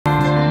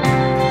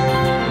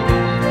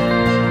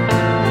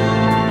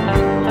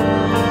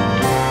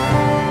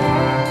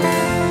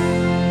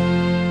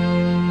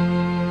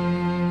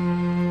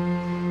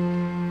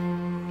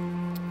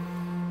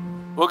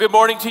Good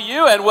morning to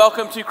you and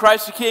welcome to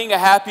Christ the King. A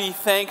happy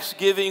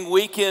Thanksgiving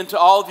weekend to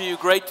all of you.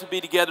 Great to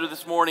be together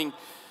this morning,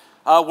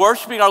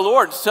 worshiping our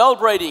Lord,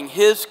 celebrating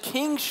His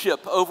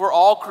kingship over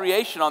all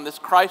creation on this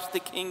Christ the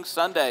King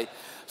Sunday.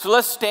 So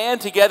let's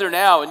stand together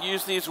now and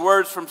use these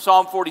words from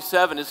Psalm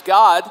 47 as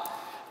God,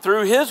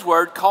 through His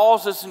word,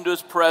 calls us into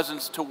His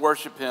presence to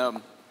worship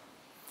Him.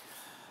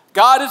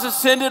 God is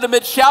ascended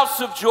amid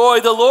shouts of joy,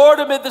 the Lord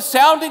amid the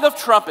sounding of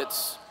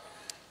trumpets.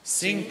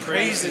 Sing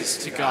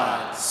praises to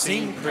God,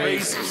 sing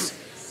praises.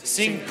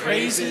 Sing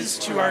praises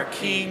to our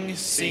King,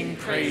 sing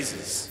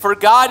praises. For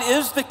God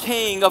is the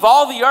King of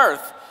all the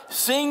earth.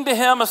 Sing to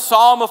Him a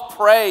psalm of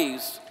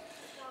praise.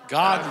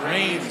 God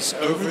reigns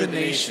over the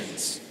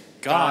nations.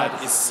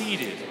 God is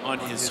seated on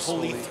His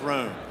holy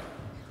throne.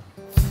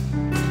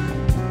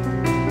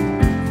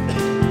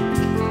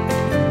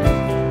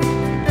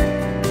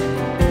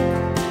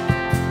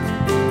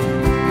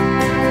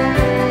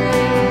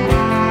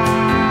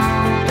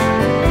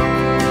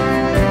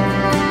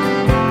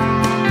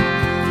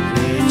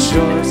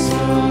 Rejoice,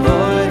 the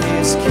Lord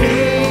is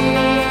King,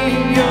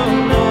 your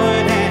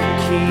Lord and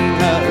King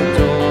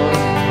adore.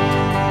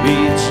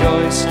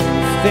 Rejoice,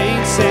 give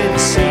thanks and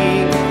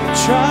sing,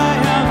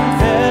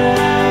 triumph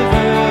evermore.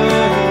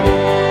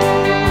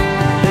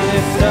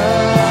 Lift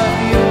up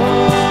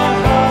your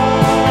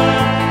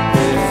heart,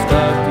 lift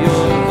up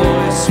your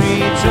voice,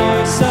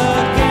 rejoice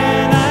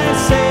again, I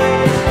say,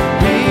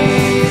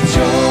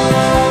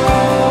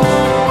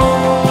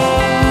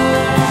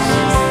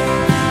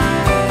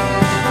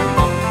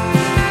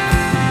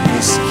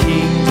 His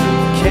kingdom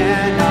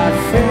cannot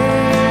fail.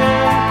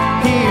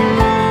 He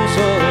rules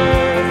over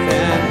earth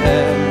and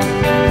heaven.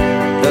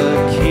 The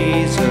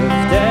keys of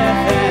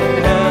death and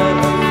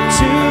hell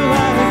to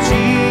our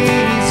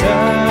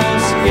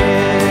Jesus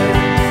give.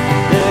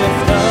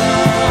 Lift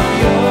up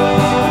your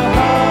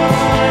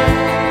heart,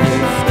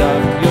 lift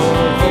up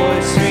your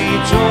voice,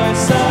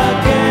 rejoice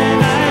again,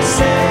 I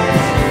say,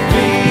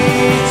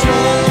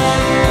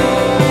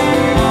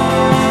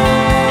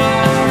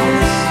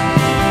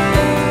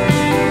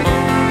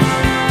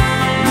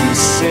 He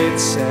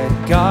sits at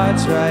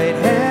God's right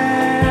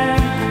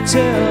hand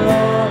till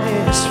all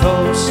His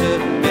foes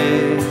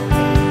submit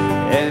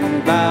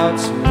and bow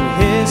to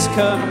His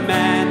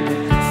command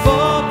and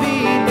fall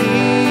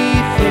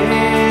beneath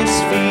His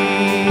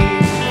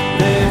feet.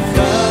 Lift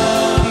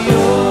up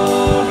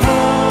your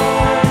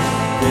heart,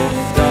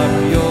 lift up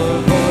your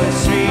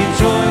voice,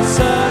 rejoice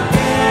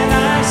again,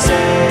 I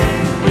say,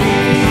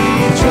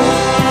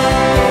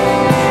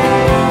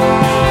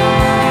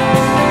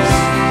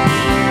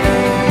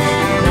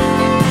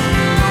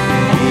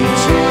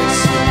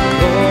 Rejoice, the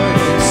Lord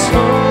is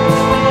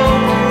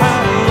home,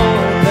 our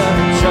Lord the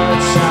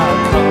judge shall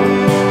come,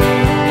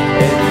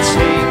 and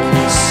take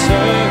His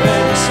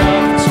servants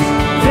up to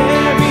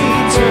their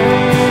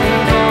eternal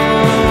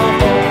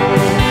home.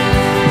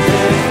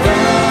 Lift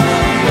up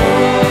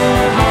your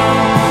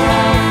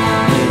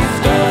heart,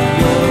 lift up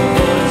your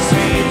voice,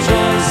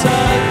 rejoice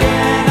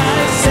again,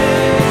 I say,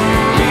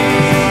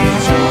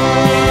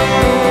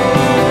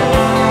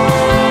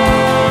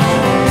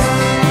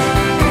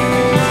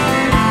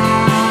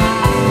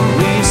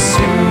 We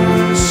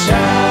soon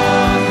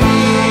shall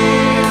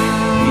hear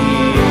the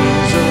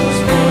angel's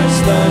voice,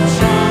 the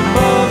trump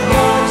of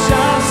God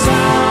shall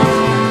sound.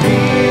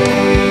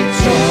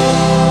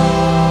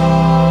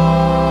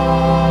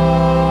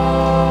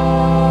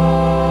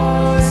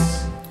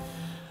 Rejoice.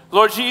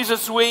 Lord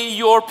Jesus, we,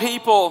 your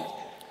people,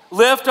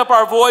 lift up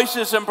our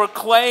voices and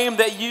proclaim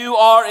that you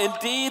are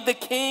indeed the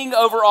King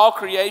over all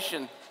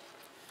creation.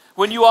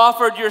 When you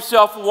offered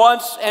yourself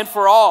once and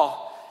for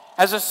all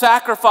as a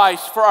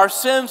sacrifice for our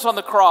sins on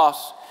the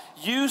cross,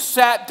 you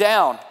sat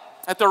down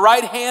at the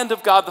right hand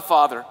of God the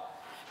Father,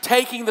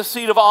 taking the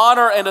seat of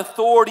honor and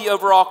authority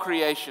over all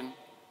creation.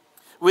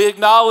 We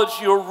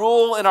acknowledge your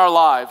rule in our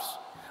lives.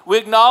 We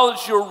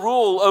acknowledge your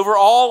rule over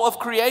all of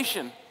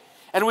creation.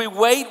 And we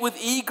wait with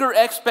eager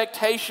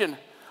expectation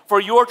for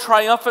your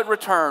triumphant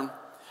return,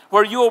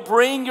 where you will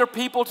bring your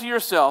people to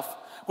yourself,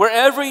 where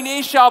every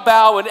knee shall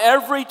bow and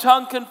every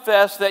tongue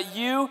confess that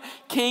you,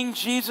 King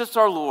Jesus,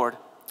 are Lord.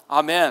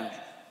 Amen.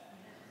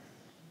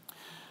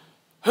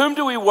 Whom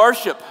do we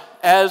worship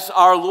as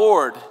our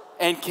Lord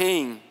and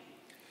King?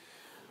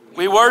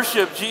 We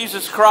worship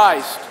Jesus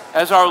Christ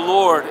as our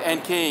Lord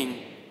and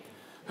King,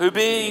 who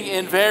being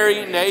in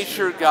very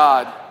nature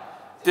God,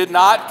 did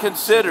not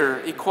consider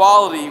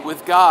equality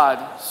with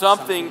God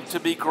something to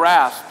be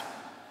grasped,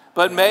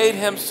 but made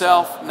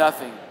himself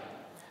nothing,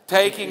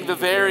 taking the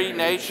very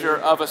nature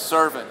of a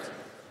servant,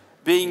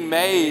 being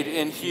made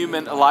in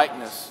human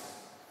likeness,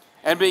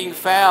 and being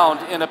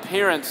found in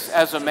appearance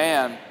as a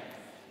man,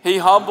 he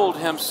humbled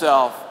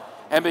himself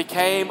and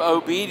became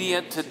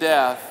obedient to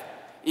death,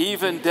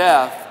 even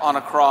death on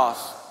a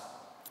cross.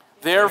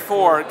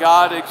 Therefore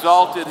God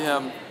exalted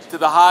him to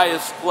the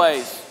highest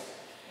place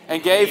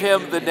and gave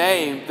him the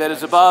name that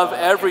is above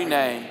every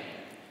name,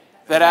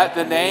 that at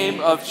the name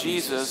of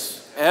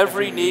Jesus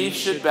every knee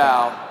should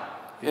bow,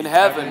 in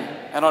heaven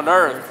and on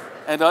earth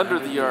and under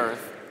the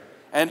earth,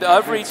 and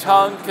every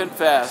tongue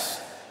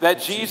confess that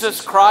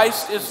Jesus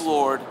Christ is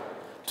Lord,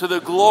 to the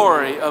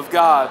glory of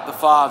God the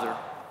Father.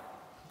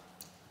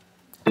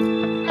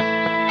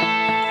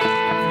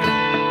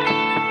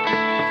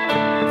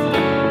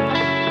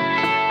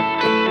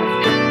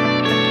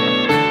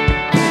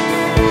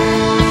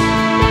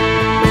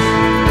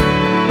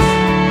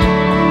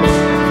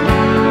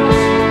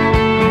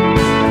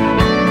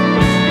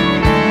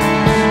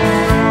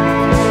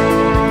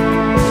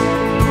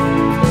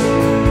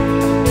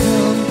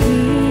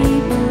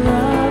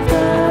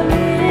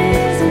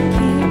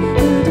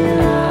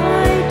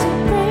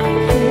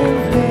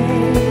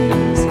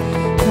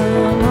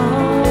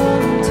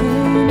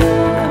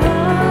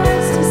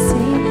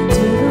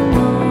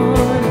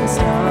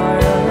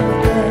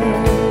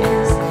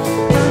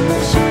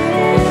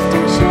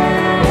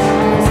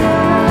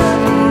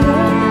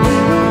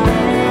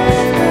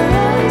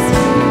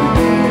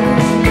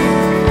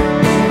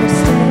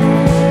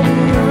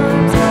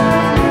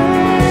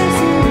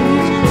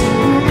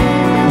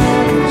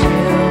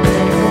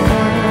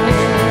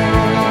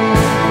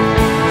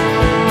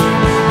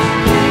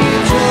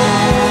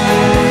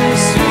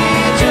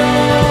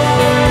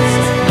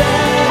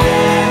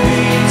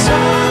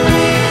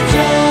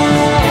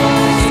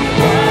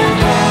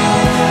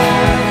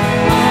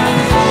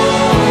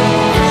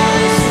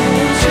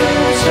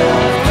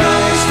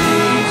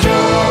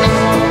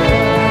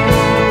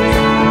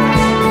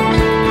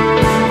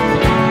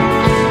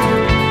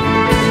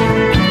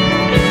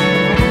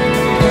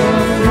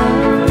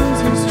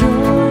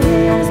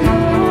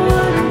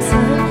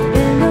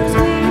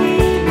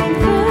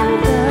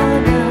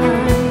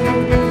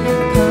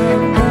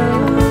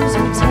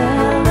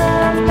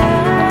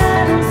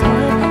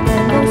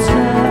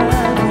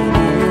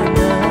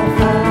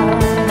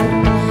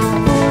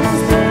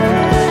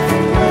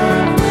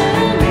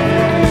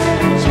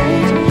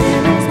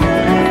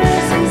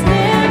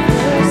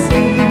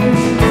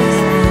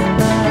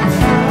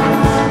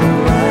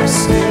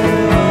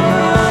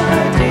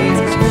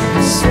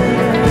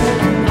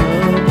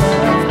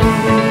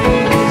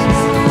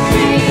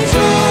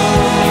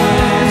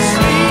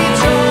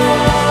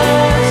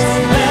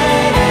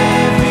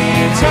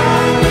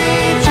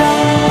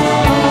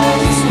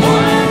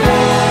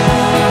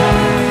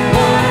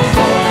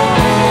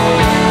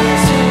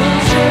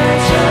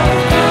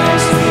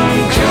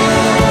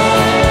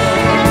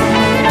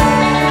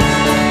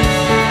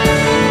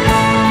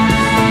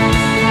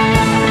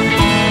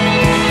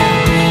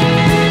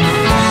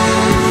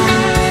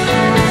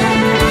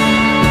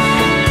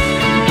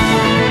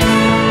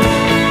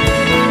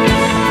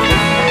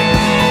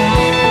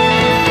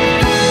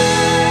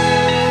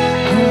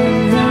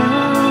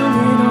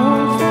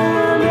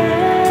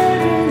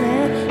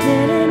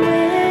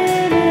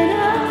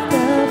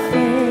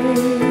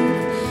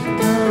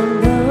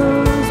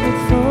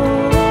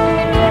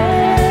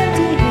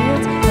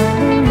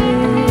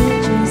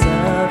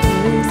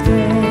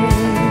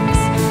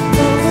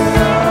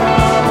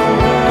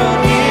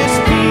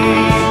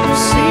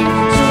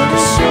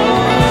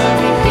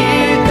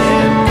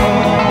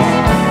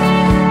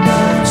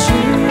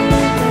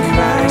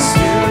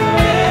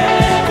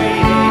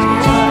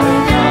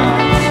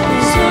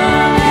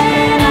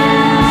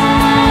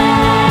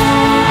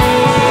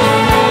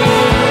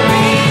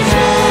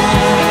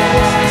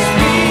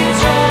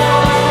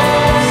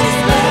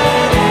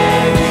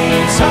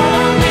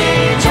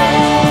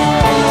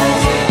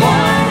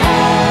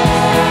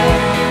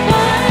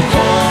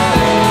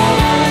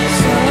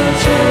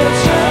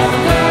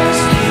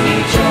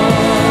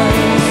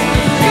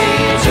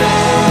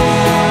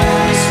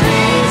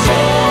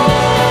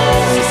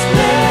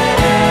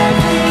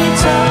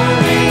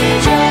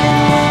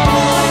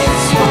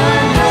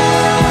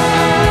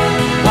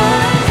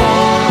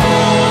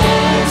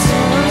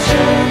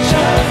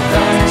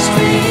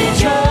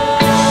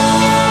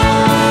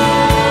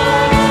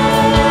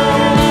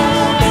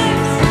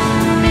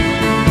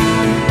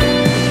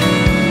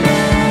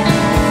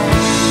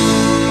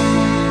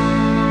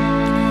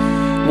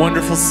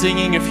 Wonderful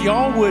singing. If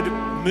y'all would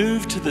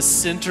move to the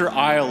center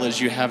aisle as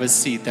you have a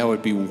seat, that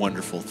would be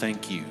wonderful.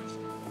 Thank you.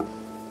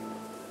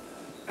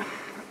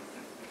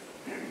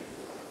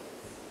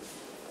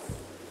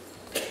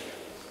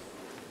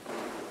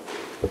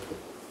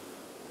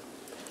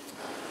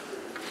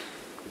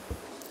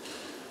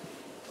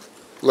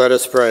 Let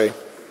us pray.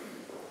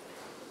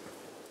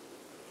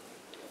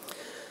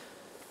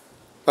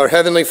 Our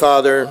Heavenly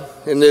Father,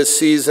 in this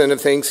season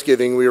of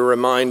Thanksgiving, we are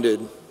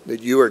reminded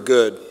that you are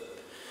good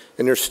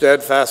and your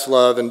steadfast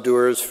love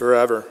endures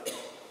forever.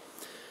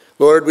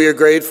 Lord, we are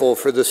grateful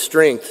for the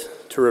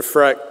strength to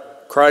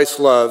reflect Christ's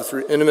love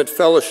through intimate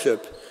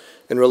fellowship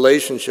and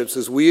relationships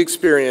as we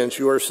experience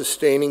your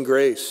sustaining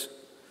grace.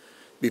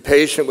 Be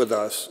patient with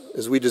us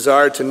as we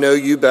desire to know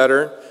you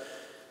better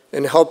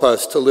and help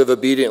us to live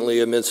obediently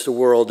amidst a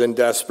world in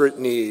desperate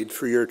need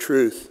for your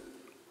truth.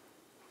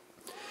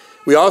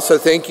 We also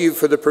thank you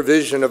for the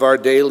provision of our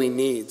daily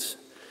needs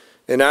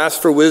and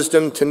ask for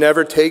wisdom to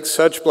never take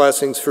such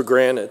blessings for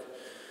granted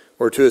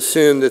or to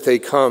assume that they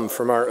come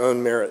from our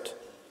own merit.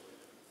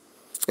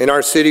 In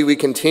our city, we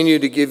continue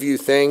to give you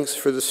thanks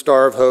for the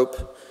star of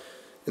hope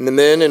and the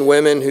men and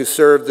women who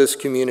serve this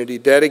community,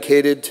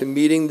 dedicated to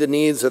meeting the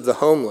needs of the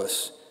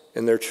homeless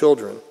and their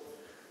children.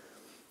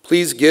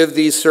 Please give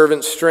these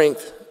servants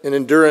strength and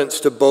endurance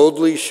to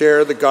boldly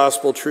share the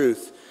gospel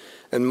truth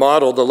and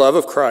model the love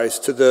of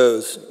Christ to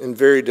those in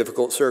very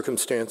difficult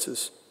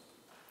circumstances.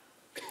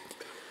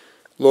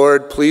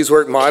 Lord, please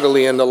work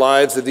mightily in the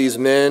lives of these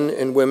men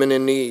and women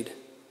in need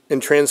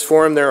and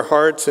transform their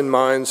hearts and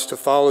minds to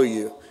follow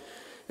you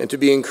and to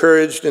be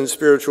encouraged in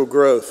spiritual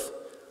growth,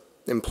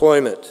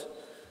 employment,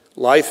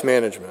 life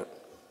management,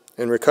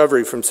 and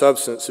recovery from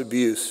substance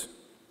abuse.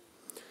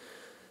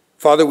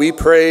 Father, we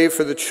pray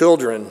for the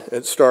children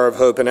at Star of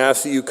Hope and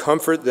ask that you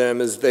comfort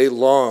them as they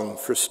long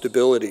for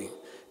stability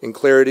and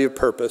clarity of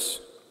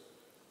purpose.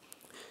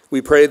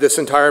 We pray this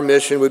entire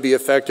mission would be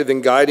effective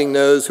in guiding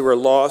those who are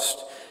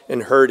lost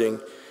and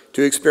hurting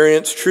to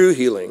experience true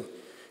healing,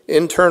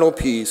 internal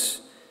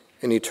peace,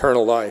 and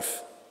eternal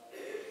life.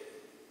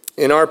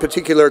 In our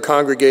particular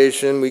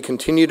congregation, we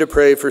continue to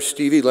pray for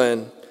Stevie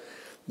Lynn,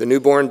 the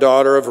newborn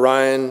daughter of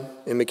Ryan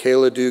and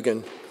Michaela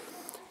Dugan.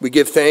 We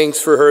give thanks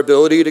for her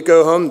ability to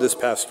go home this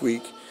past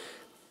week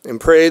and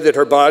pray that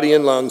her body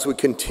and lungs would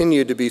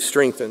continue to be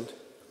strengthened.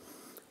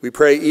 We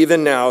pray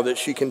even now that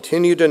she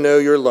continue to know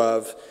your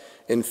love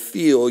and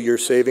feel your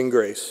saving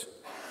grace.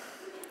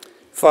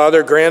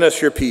 Father, grant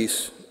us your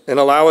peace and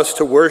allow us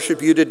to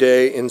worship you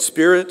today in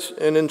spirit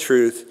and in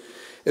truth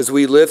as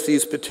we lift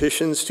these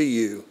petitions to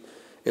you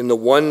in the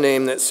one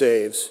name that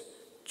saves,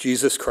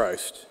 Jesus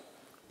Christ.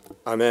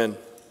 Amen.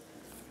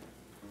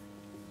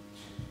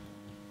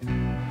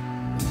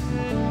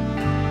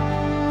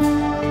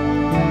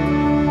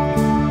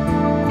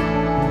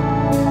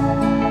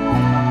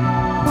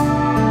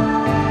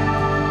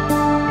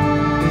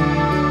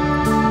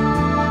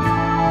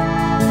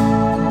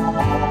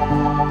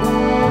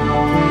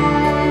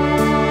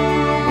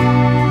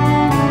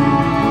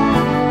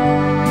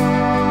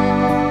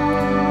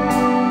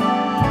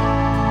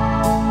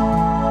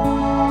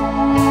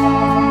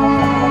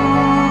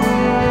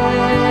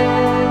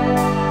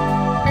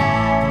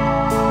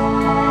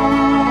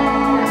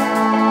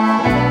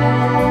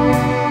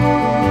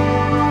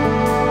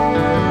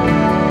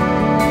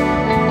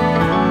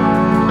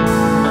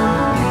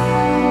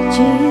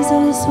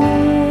 Jesus,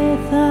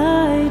 with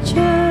thy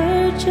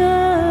church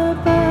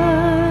abide,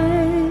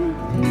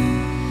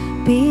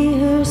 be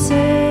her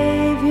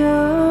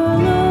Savior,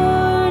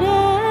 Lord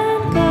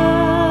and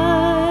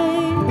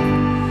guide,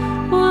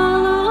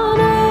 while on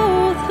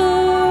earth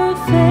her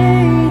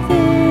faith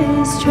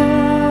is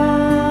tried.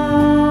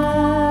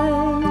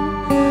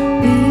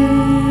 We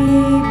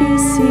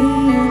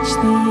beseech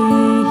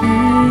thee,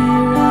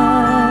 hear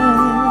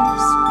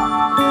us.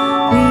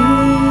 We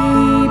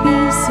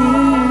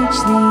beseech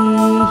thee,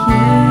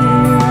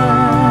 hear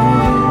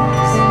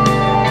us.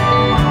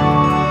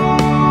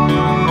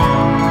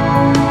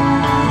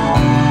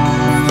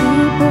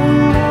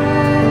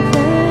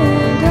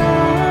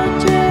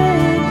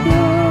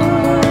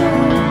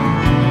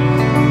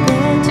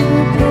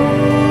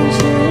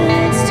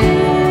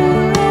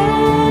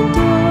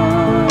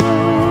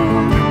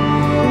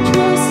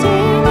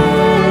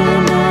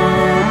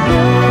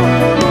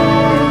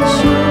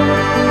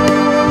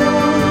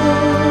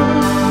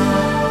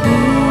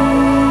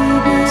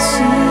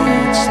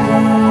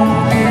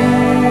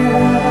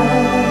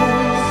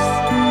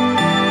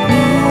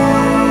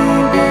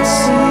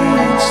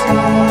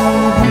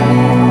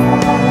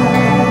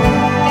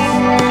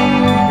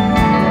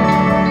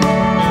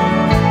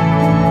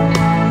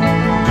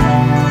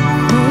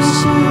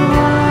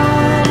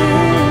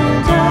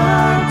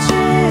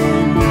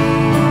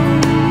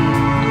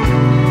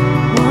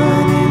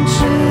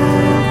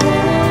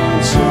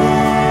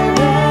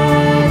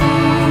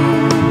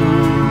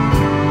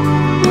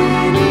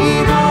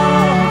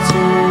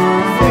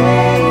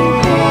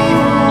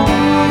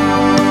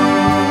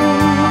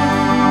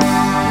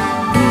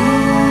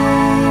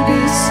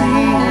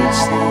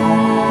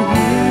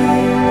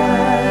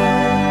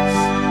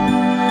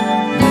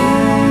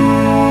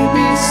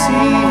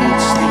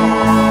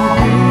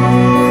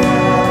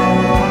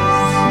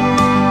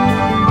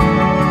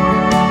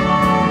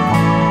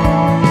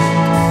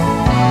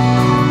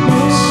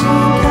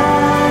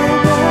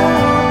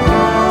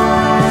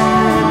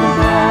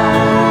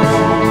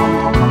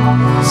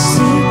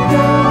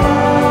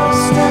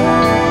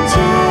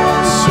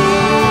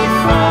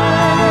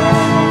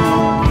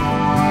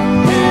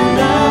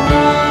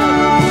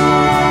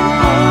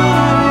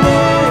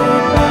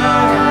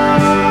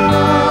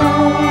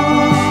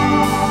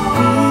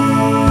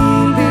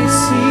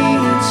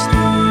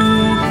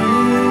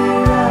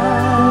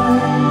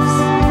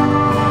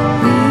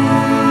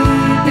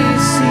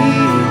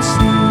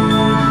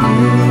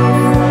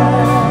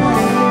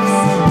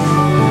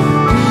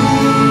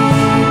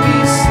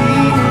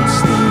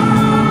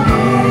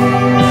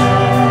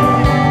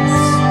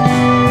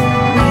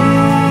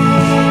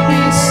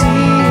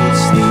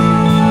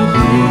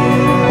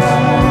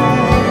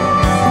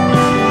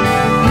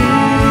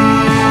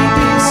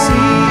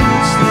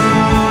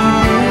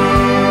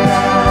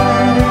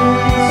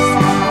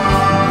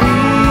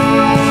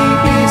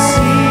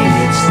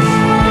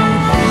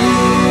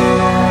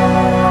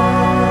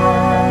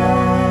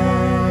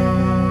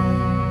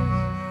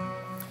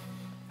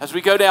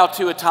 As we go now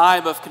to a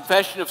time of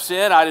confession of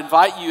sin, I'd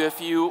invite you, if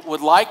you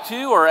would like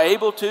to or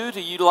able to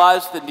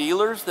utilize the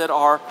kneelers that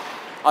are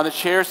on the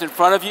chairs in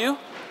front of you.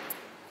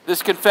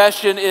 This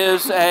confession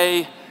is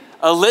a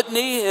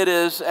litany. It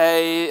is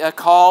a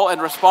call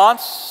and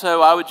response.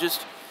 So I would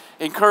just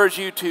encourage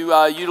you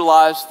to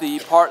utilize the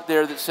part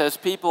there that says,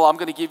 people, I'm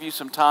going to give you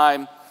some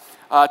time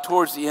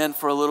towards the end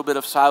for a little bit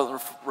of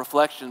silent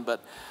reflection.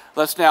 But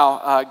let's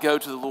now go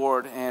to the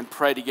Lord and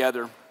pray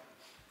together.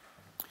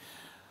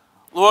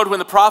 Lord, when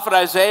the prophet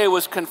Isaiah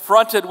was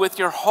confronted with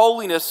your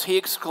holiness, he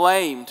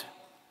exclaimed,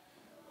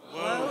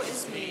 "Woe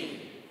is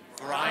me,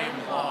 for I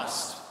am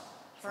lost,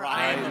 for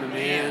I am a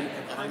man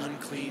of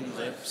unclean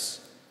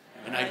lips,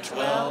 and I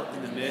dwell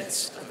in the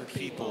midst of a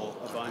people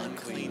of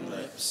unclean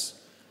lips.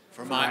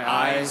 For my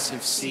eyes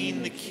have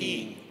seen the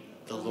King,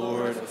 the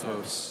Lord of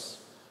hosts."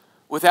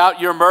 Without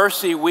your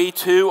mercy, we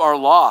too are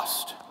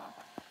lost.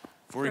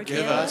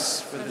 Forgive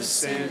us for the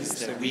sins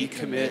that we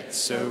commit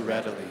so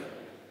readily,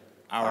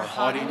 our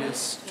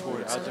haughtiness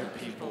toward other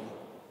people,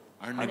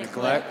 our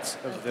neglect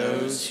of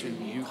those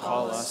whom you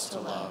call us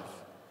to love,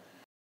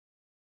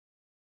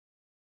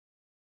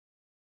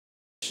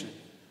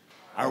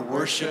 our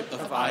worship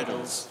of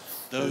idols,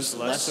 those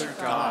lesser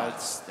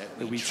gods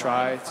that we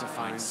try to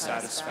find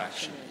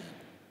satisfaction in.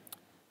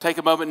 Take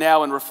a moment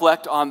now and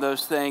reflect on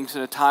those things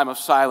in a time of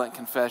silent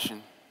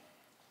confession.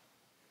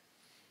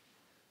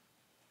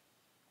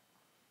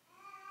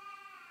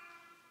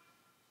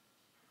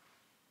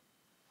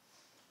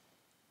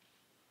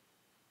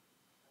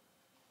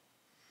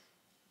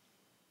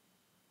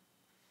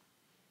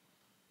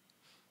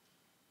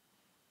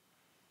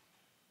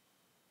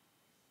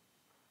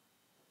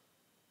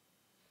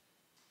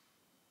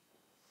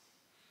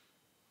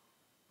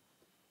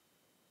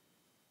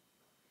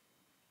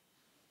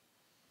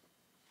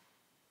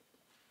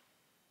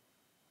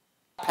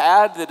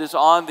 Pad that is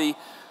on the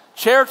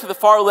chair to the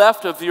far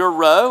left of your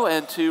row,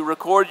 and to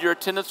record your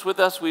attendance with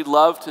us, we'd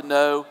love to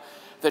know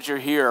that you're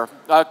here.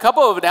 A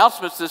couple of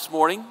announcements this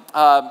morning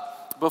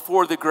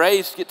before the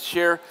Grays get to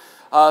share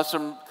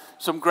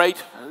some great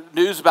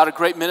news about a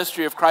great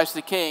ministry of Christ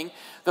the King.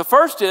 The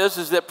first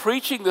is that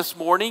preaching this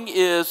morning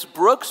is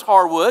Brooks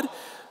Harwood.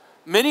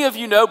 Many of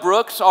you know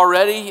Brooks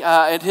already,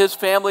 and his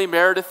family.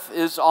 Meredith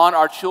is on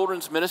our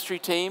children's ministry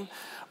team.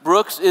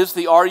 Brooks is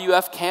the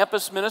RUF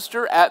campus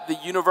minister at the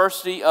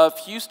University of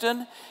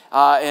Houston,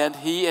 and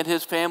he and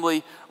his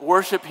family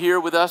worship here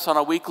with us on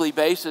a weekly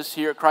basis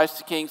here at Christ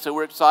the King. So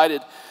we're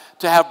excited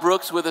to have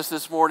Brooks with us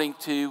this morning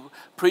to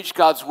preach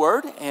God's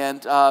word,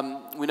 and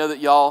we know that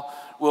y'all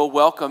will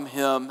welcome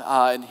him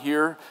and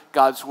hear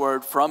God's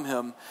word from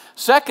him.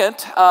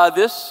 Second,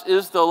 this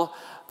is the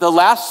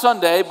last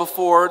Sunday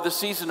before the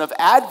season of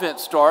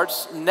Advent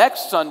starts.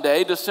 Next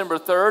Sunday, December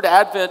 3rd,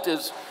 Advent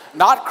is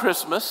not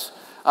Christmas.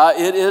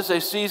 It is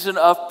a season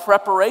of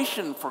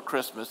preparation for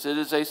Christmas. It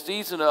is a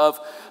season of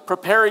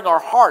preparing our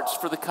hearts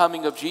for the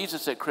coming of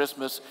Jesus at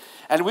Christmas.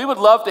 And we would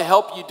love to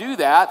help you do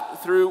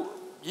that through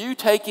you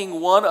taking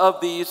one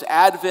of these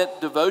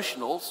Advent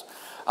devotionals,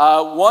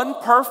 one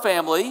per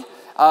family.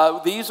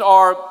 These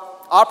are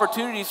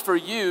opportunities for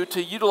you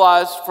to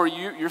utilize for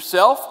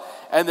yourself,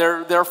 and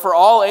they're for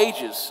all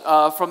ages,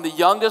 from the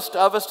youngest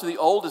of us to the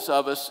oldest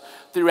of us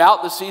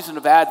throughout the season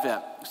of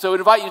Advent. So we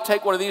invite you to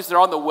take one of these. They're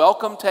on the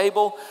welcome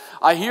table.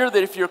 I hear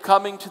that if you're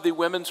coming to the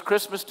women's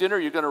Christmas dinner,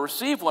 you're going to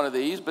receive one of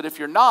these, but if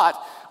you're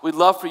not, we'd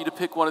love for you to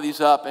pick one of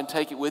these up and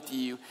take it with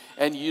you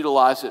and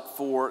utilize it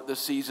for the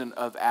season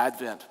of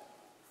Advent.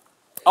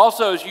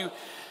 Also, as you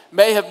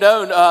may have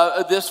known,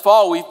 this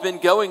fall we've been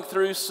going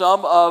through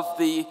some of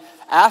the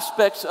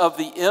aspects of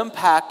the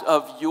impact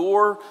of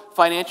your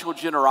financial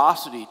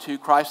generosity to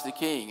Christ the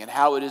King and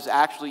how it is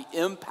actually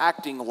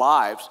impacting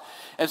lives.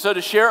 And so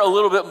to share a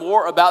little bit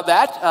more about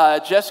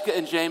that, Jessica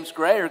and James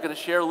Gray are going to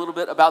share a little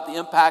bit about the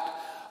impact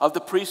of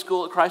the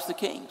preschool at Christ the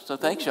King. So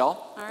thanks, y'all.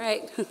 All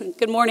right.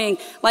 Good morning.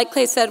 Like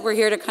Clay said, we're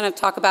here to kind of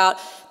talk about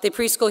the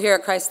preschool here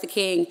at Christ the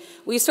King.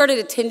 We started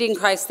attending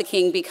Christ the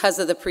King because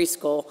of the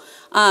preschool.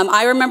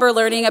 I remember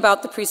learning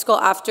about the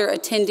preschool after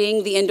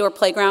attending the indoor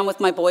playground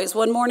with my boys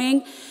one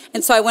morning.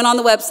 And so I went on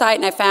the website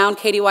and I found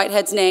Katie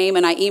Whitehead's name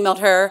and I emailed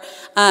her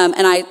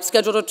and I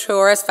scheduled a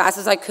tour as fast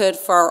as I could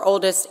for our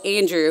oldest,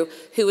 Andrew,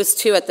 who was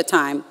 2 at the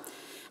time.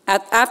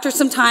 After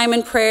some time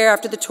in prayer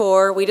after the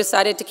tour, we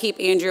decided to keep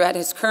Andrew at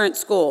his current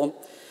school.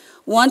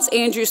 Once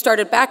Andrew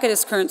started back at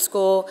his current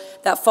school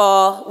that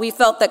fall, we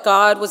felt that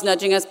God was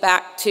nudging us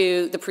back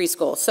to the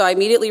preschool. So I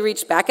immediately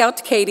reached back out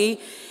to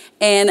Katie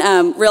and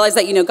realized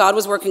that, God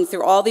was working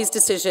through all these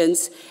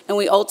decisions, and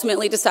we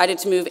ultimately decided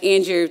to move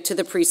Andrew to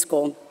the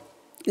preschool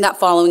that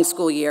following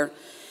school year.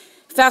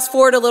 Fast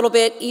forward a little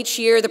bit, each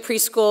year the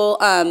preschool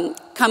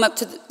come up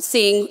to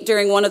sing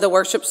during one of the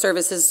worship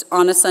services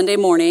on a Sunday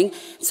morning.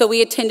 So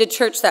we attended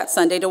church that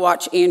Sunday to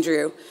watch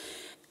Andrew.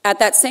 At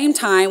that same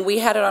time, we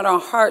had it on our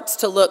hearts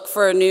to look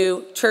for a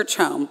new church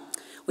home.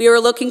 We were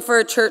looking for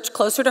a church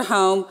closer to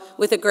home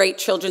with a great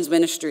children's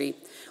ministry.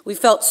 We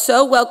felt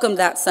so welcome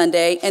that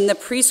Sunday, and the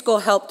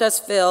preschool helped us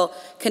feel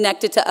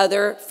connected to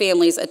other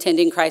families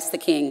attending Christ the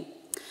King.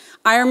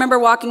 I remember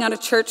walking out of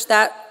church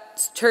that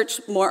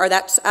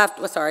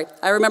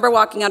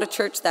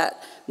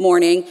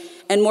morning,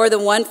 and more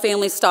than one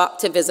family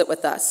stopped to visit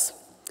with us.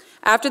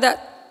 After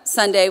that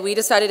Sunday, we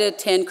decided to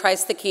attend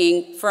Christ the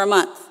King for a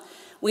month.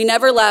 We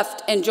never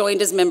left and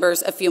joined as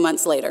members a few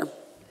months later.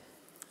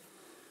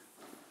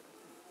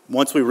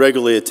 Once we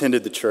regularly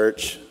attended the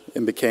church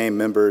and became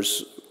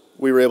members,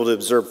 we were able to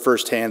observe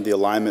firsthand the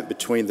alignment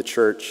between the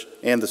church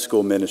and the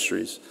school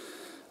ministries.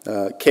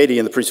 Katie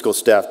and the preschool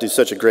staff do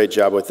such a great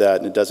job with that,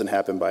 and it doesn't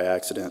happen by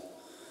accident.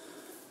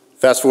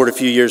 Fast forward a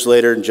few years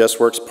later, and Jess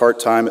works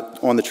part-time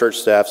on the church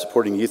staff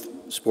supporting youth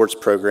sports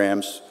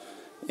programs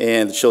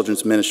and the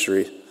children's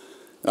ministry.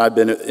 I've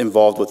been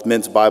involved with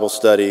men's Bible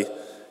study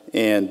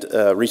and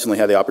recently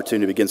had the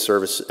opportunity to begin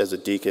service as a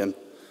deacon.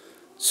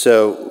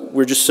 So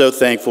we're just so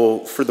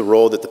thankful for the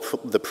role that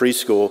the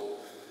preschool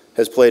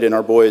has played in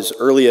our boys'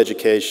 early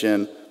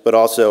education, but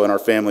also in our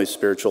family's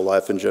spiritual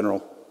life in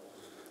general.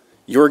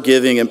 Your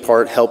giving in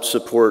part helps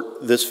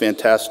support this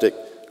fantastic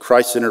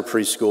Christ-centered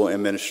preschool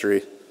and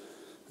ministry.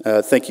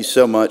 Thank you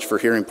so much for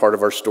hearing part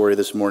of our story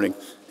this morning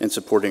and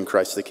supporting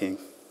Christ the King.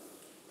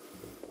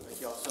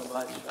 Thank you all so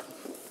much.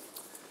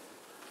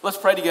 Let's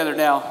pray together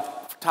now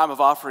for time of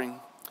offering.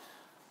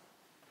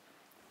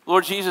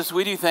 Lord Jesus,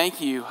 we do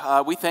thank you.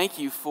 We thank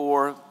you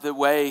for the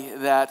way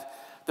that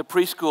the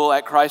preschool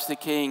at Christ the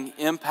King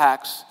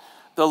impacts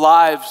the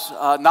lives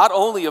not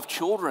only of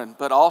children,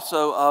 but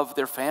also of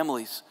their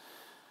families.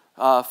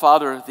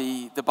 Father,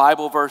 the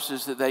Bible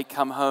verses that they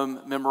come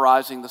home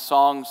memorizing, the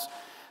songs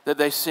that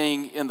they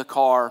sing in the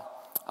car,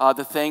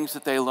 the things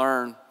that they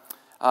learn,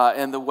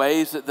 and the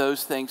ways that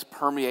those things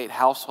permeate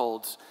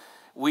households.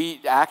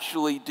 We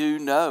actually do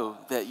know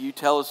that you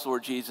tell us,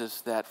 Lord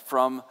Jesus, that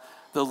from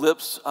the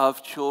lips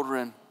of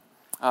children,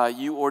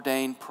 you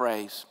ordain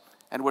praise.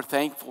 And we're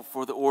thankful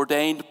for the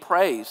ordained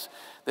praise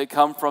that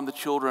come from the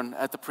children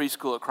at the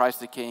preschool at Christ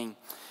the King,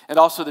 and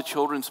also the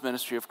children's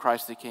ministry of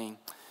Christ the King.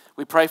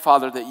 We pray,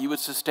 Father, that you would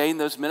sustain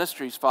those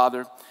ministries,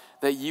 Father,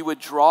 that you would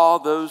draw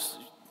those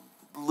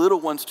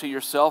little ones to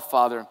yourself,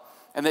 Father,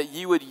 and that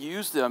you would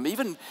use them.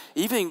 Even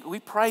we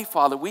pray,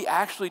 Father, we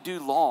actually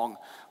do long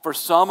for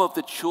some of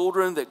the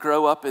children that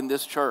grow up in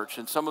this church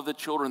and some of the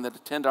children that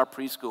attend our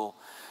preschool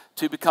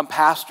to become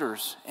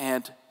pastors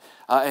and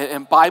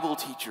Bible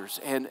teachers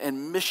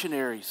and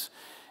missionaries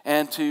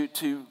and to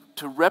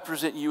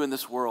represent you in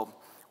this world.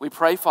 We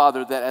pray,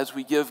 Father, that as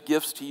we give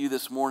gifts to you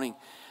this morning,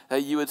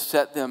 that you would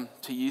set them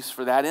to use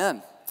for that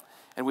end.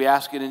 And we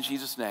ask it in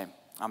Jesus' name.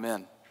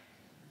 Amen.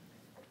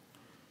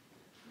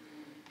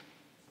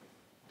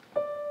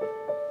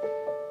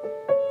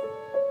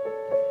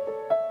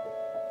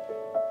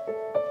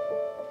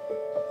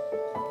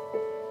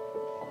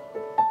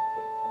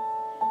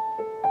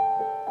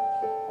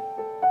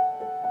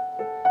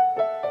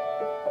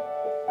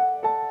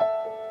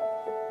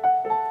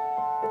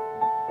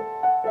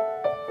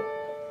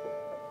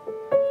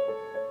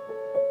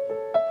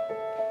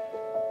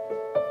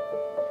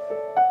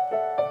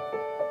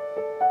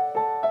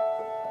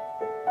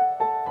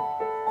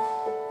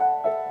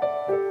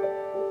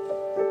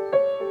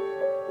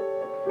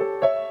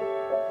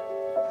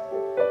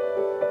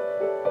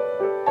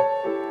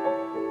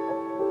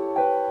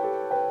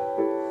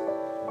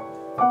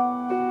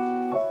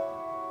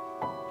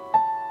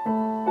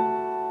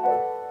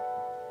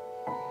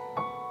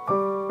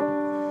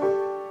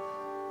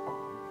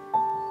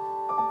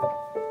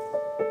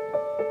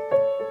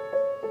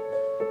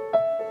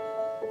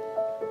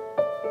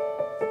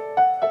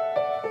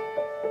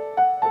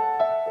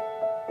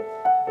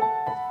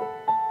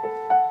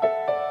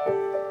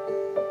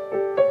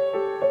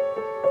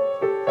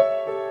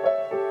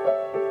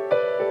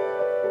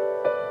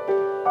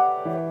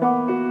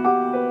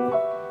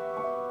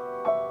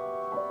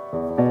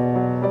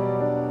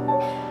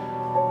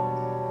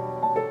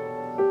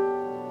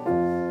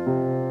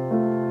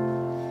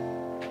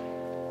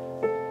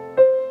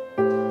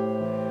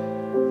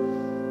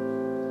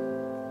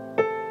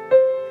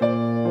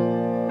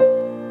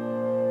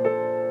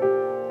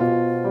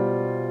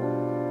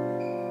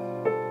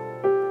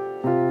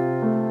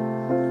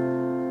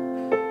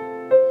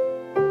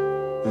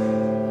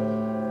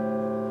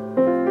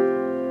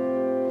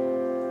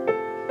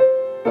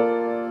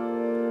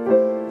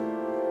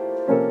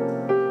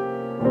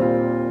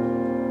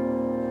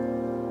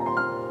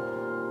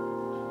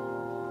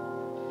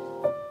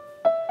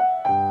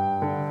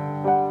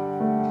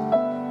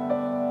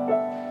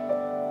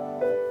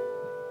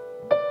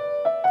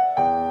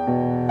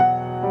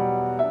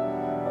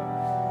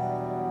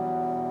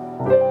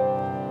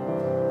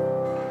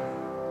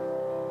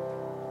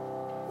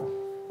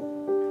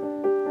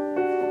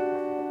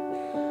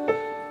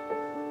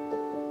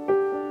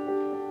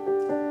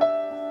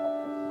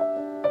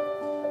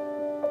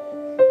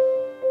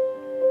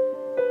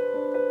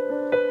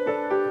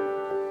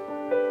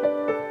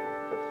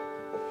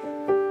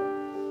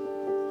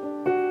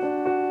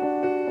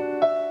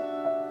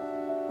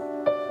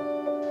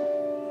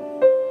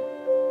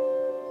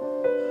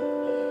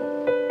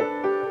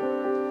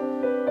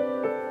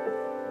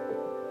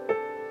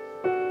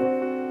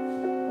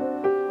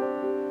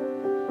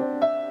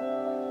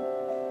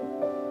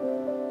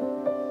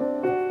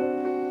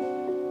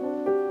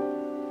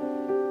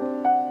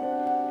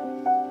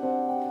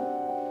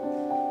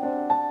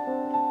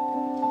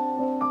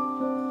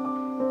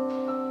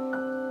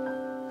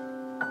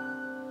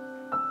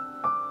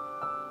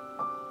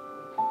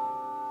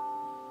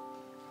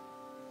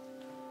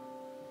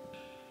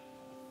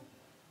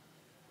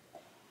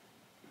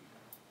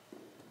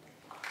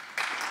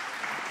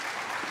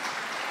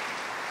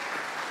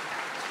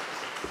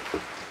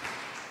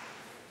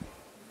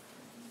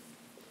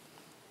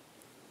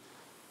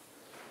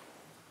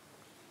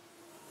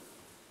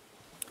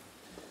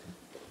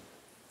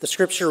 The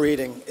scripture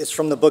reading is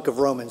from the book of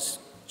Romans,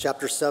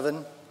 chapter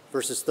 7,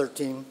 verses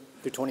 13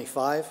 through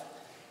 25,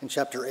 and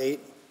chapter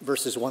 8,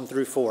 verses 1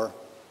 through 4,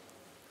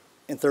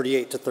 and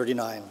 38 to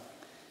 39.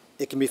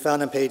 It can be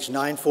found on page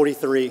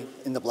 943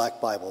 in the Black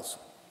Bibles.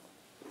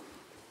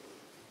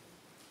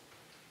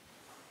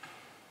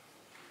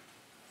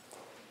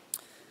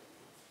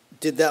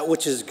 Did that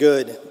which is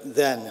good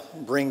then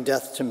bring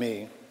death to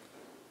me?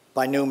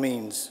 By no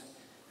means.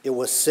 It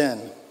was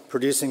sin,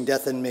 producing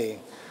death in me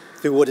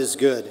through what is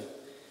good,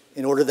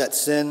 in order that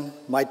sin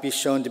might be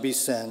shown to be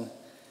sin,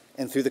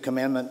 and through the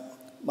commandment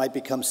might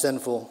become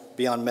sinful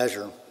beyond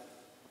measure.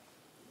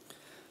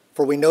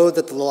 For we know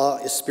that the law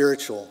is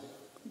spiritual,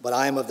 but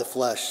I am of the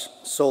flesh,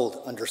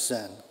 sold under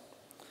sin.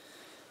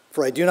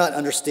 For I do not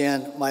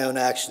understand my own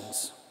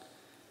actions.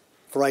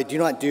 For I do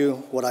not do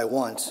what I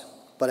want,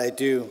 but I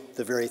do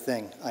the very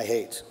thing I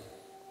hate.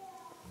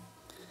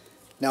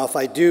 Now if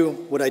I do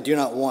what I do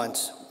not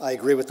want, I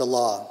agree with the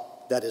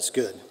law, that is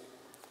good.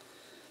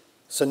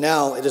 So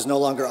now it is no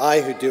longer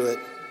I who do it,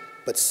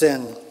 but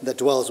sin that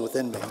dwells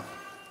within me.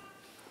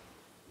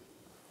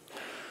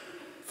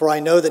 For I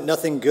know that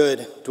nothing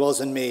good dwells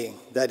in me,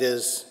 that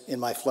is, in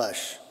my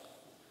flesh.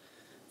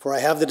 For I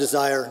have the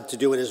desire to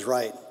do what is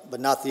right, but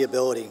not the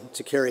ability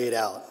to carry it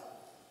out.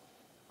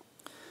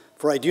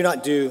 For I do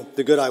not do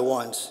the good I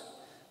want,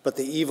 but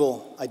the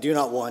evil I do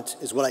not want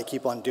is what I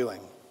keep on doing.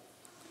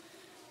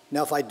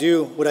 Now if I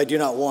do what I do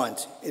not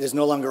want, it is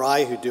no longer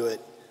I who do it,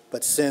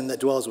 but sin that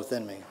dwells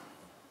within me.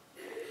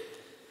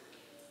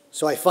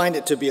 So I find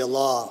it to be a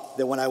law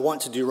that when I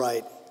want to do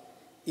right,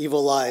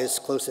 evil lies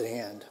close at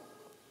hand.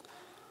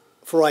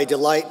 For I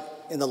delight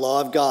in the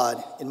law of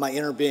God in my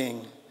inner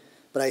being,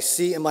 but I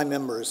see in my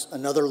members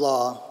another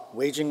law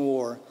waging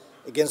war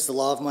against the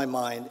law of my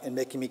mind and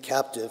making me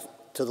captive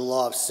to the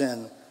law of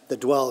sin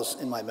that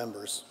dwells in my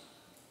members.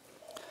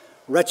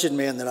 Wretched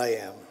man that I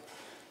am,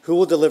 who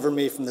will deliver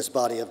me from this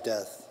body of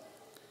death?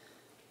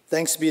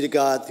 Thanks be to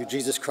God through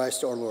Jesus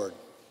Christ our Lord.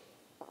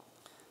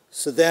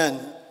 So then,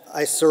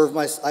 I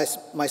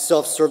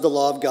myself serve the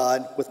law of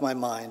God with my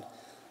mind,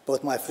 but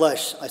with my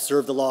flesh I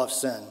serve the law of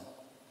sin.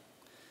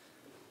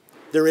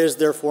 There is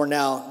therefore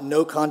now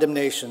no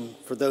condemnation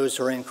for those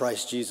who are in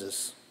Christ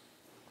Jesus.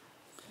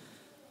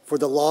 For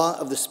the law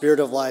of the Spirit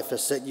of life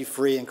has set you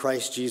free in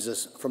Christ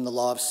Jesus from the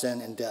law of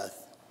sin and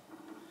death.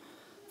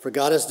 For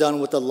God has done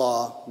what the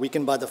law,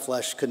 weakened by the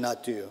flesh, could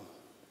not do.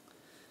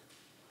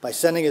 By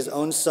sending his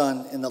own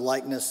Son in the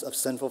likeness of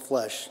sinful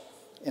flesh,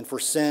 and for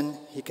sin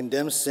he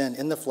condemns sin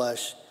in the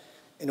flesh,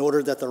 in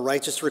order that the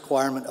righteous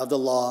requirement of the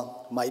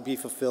law might be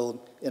fulfilled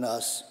in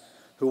us,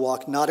 who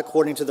walk not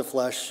according to the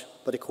flesh,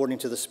 but according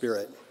to the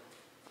Spirit.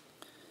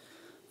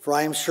 For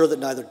I am sure that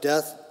neither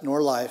death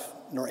nor life,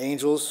 nor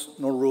angels,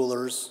 nor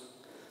rulers,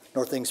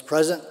 nor things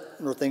present,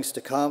 nor things to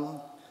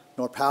come,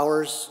 nor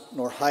powers,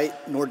 nor height,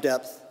 nor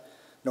depth,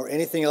 nor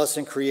anything else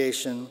in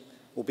creation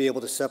will be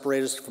able to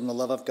separate us from the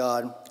love of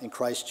God in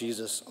Christ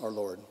Jesus our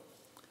Lord.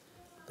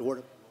 The word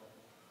of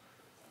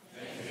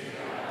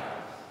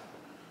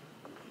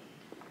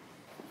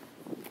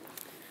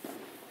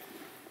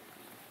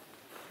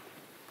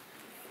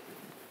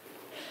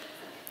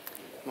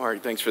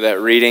Mark, thanks for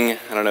that reading.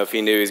 I don't know if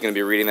he knew he was going to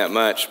be reading that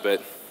much,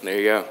 but there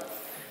you go.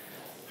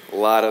 A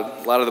lot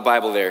of the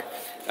Bible there.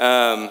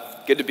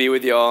 Good to be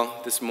with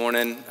y'all this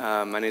morning.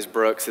 My name is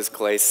Brooks, as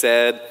Clay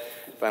said.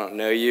 If I don't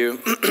know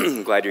you,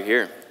 I'm glad you're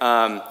here.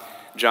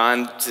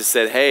 John just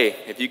said, hey,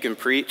 if you can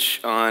preach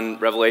on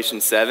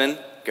Revelation 7,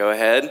 go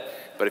ahead.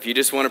 But if you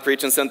just want to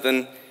preach on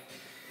something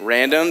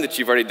random that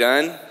you've already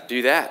done,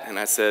 do that. And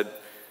I said,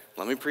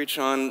 let me preach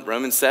on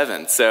Romans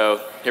 7.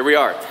 So here we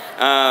are.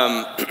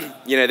 I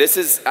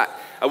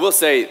will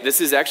say, this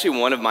is actually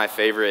one of my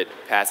favorite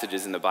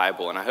passages in the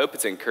Bible, and I hope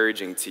it's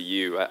encouraging to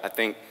you. I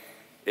think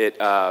it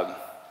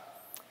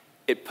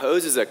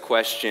poses a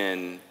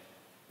question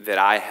that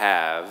I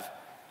have,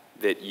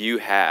 that you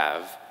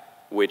have,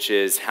 which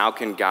is, how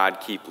can God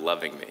keep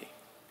loving me?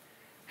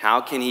 How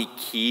can he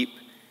keep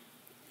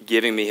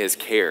giving me his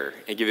care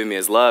and giving me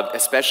his love,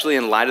 especially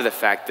in light of the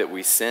fact that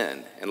we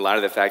sin, in light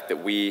of the fact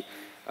that we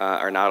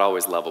are not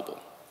always lovable.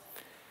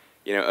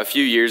 You know, a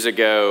few years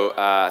ago,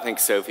 I think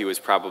Sophie was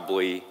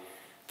probably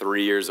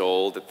 3 years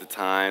old at the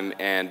time,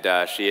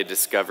 and she had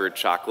discovered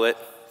chocolate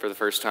for the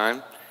first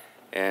time,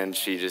 and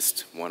she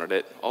just wanted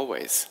it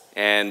always.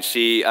 And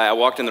I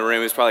walked in the room,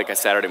 it was probably like a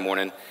Saturday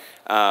morning,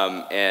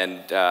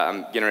 and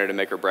I'm getting ready to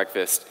make her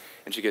breakfast,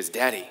 and she goes,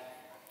 Daddy,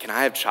 can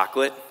I have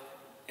chocolate?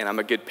 And I'm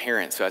a good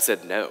parent, so I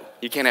said, no,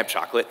 you can't have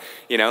chocolate,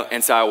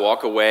 And so I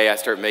walk away, I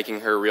start making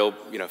her real,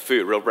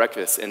 food, real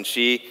breakfast, and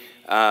she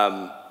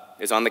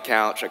is on the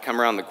couch. I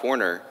come around the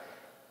corner,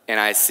 and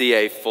I see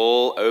a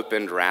full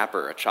opened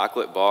wrapper, a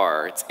chocolate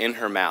bar. It's in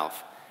her mouth.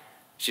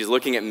 She's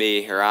looking at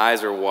me. Her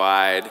eyes are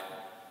wide.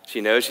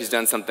 She knows she's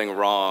done something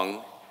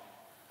wrong.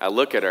 I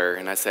look at her,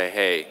 and I say,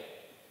 hey,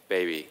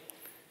 baby,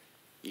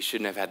 you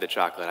shouldn't have had the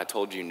chocolate. I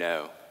told you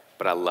no,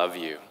 but I love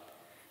you.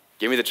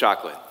 Give me the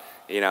chocolate,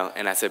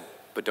 And I said,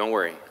 but don't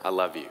worry, I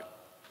love you.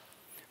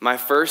 My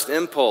first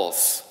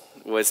impulse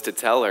was to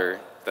tell her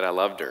that I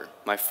loved her.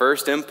 My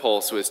first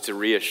impulse was to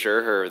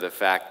reassure her of the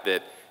fact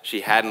that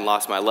she hadn't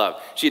lost my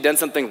love. She had done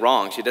something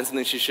wrong. She had done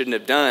something she shouldn't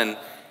have done.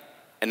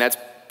 And that's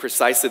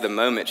precisely the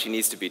moment she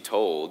needs to be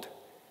told,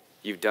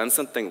 you've done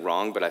something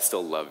wrong, but I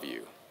still love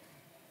you.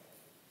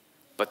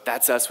 But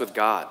that's us with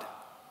God.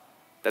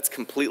 That's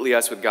completely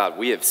us with God.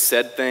 We have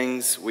said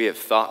things, we have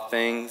thought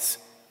things,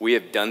 we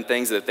have done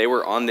things that if they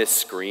were on this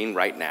screen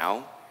right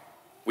now,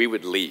 we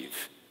would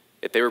leave.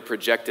 If they were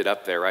projected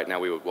up there right now,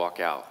 we would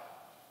walk out.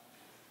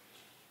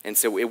 And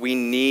so we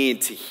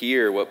need to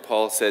hear what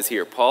Paul says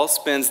here. Paul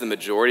spends the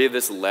majority of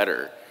this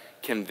letter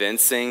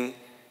convincing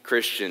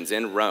Christians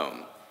in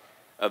Rome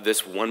of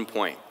this one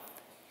point.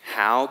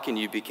 How can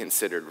you be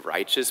considered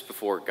righteous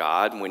before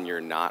God when you're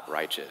not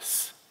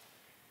righteous?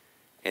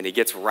 And he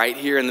gets right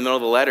here in the middle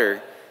of the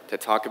letter to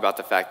talk about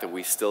the fact that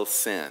we still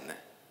sin,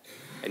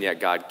 and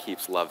yet God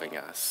keeps loving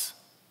us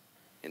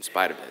in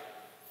spite of it.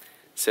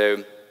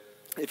 So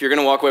if you're going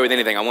to walk away with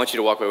anything, I want you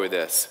to walk away with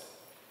this.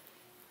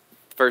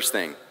 First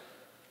thing,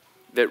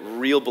 that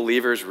real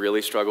believers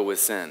really struggle with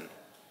sin.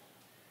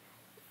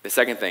 The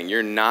second thing,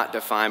 you're not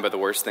defined by the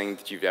worst thing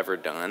that you've ever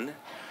done.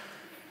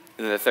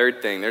 And then the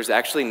third thing, there's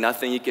actually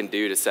nothing you can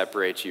do to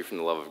separate you from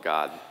the love of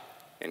God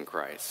in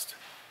Christ.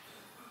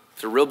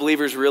 So real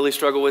believers really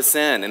struggle with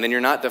sin, and then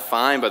you're not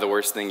defined by the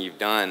worst thing you've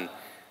done.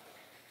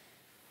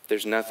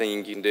 There's nothing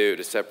you can do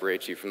to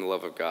separate you from the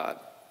love of God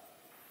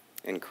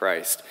in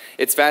Christ.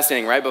 It's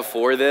fascinating. Right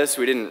before this,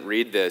 we didn't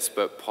read this,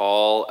 but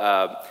Paul,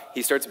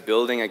 he starts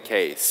building a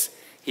case.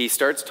 He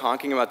starts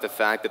talking about the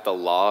fact that the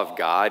law of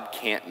God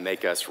can't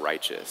make us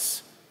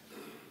righteous,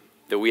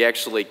 that we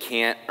actually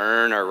can't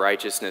earn our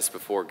righteousness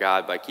before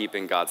God by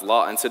keeping God's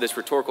law. And so this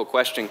rhetorical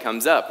question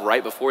comes up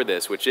right before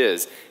this, which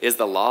is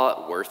the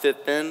law worth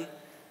it then?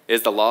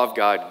 Is the law of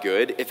God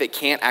good? If it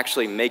can't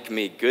actually make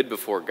me good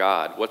before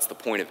God, what's the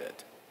point of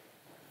it?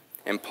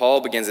 And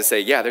Paul begins to say,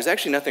 yeah, there's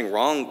actually nothing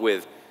wrong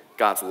with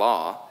God's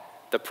law.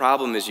 The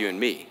problem is you and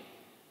me.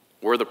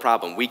 We're the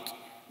problem.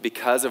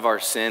 Because of our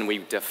sin, we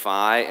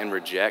defy and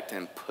reject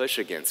and push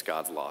against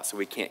God's law, so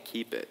we can't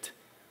keep it.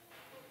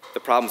 The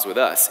problem's with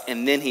us.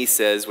 And then he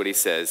says what he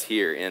says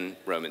here in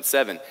Romans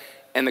 7.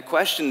 And the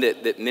question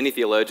that many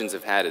theologians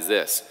have had is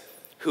this: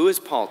 who is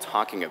Paul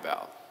talking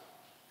about?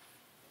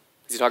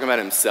 Is he talking about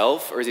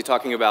himself, or is he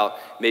talking about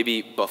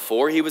maybe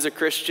before he was a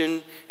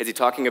Christian? Is he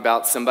talking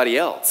about somebody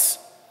else?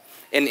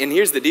 And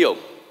here's the deal.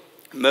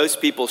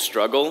 Most people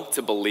struggle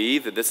to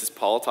believe that this is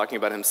Paul talking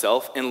about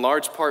himself, in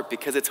large part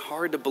because it's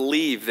hard to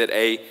believe that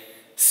a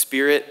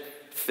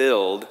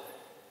spirit-filled,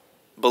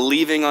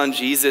 believing on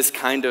Jesus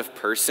kind of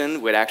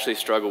person would actually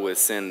struggle with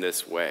sin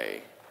this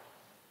way.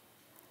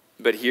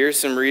 But here's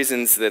some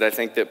reasons that I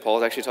think that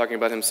Paul's actually talking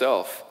about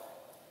himself.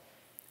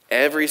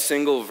 Every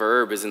single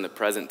verb is in the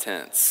present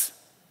tense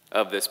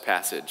of this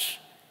passage.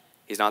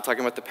 He's not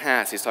talking about the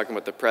past, he's talking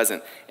about the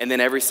present. And then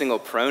every single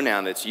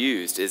pronoun that's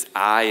used is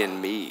I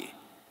and me.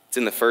 It's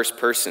in the first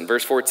person.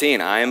 Verse 14,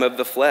 I am of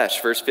the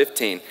flesh. Verse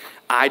 15,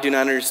 I do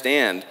not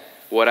understand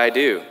what I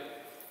do.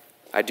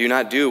 I do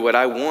not do what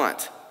I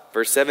want.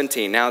 Verse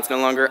 17, now it's no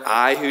longer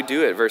I who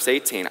do it. Verse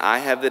 18, I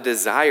have the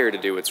desire to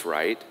do what's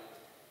right.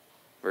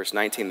 Verse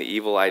 19, the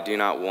evil I do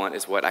not want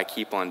is what I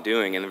keep on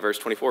doing. And then verse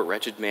 24,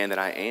 wretched man that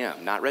I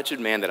am. Not wretched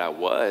man that I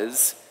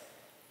was,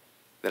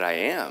 that I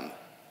am.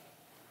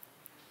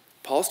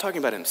 Paul's talking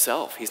about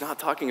himself. He's not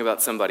talking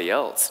about somebody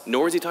else,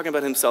 nor is he talking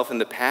about himself in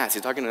the past.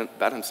 He's talking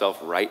about himself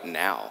right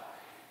now.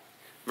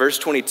 Verse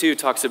 22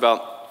 talks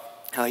about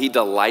how he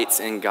delights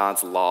in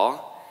God's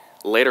law.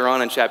 Later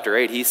on in chapter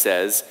 8, he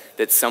says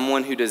that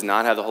someone who does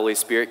not have the Holy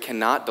Spirit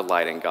cannot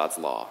delight in God's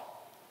law.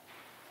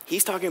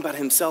 He's talking about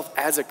himself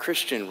as a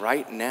Christian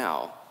right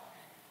now,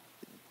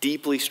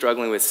 deeply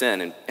struggling with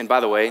sin. And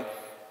by the way,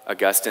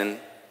 Augustine,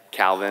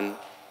 Calvin,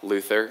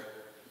 Luther,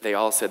 they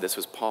all said this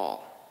was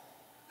Paul.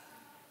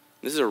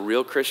 This is a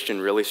real Christian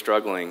really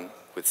struggling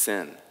with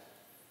sin.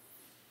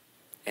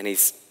 And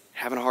he's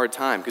having a hard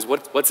time, because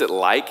what's it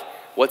like?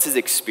 What's his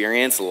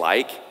experience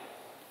like?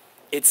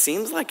 It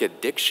seems like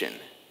addiction.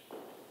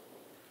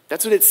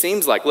 That's what it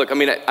seems like. Look,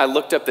 I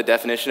looked up the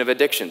definition of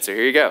addiction, so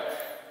here you go.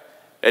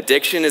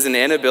 Addiction is an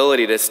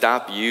inability to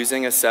stop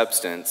using a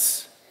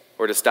substance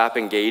or to stop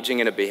engaging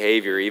in a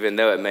behavior even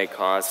though it may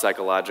cause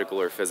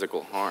psychological or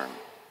physical harm.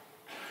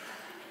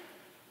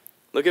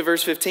 Look at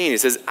verse 15. He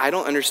says, I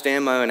don't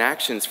understand my own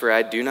actions, for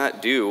I do not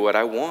do what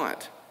I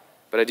want,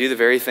 but I do the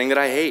very thing that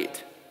I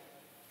hate.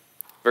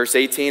 Verse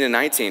 18 and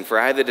 19, for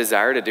I have the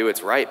desire to do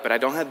what's right, but I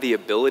don't have the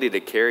ability to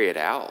carry it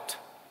out.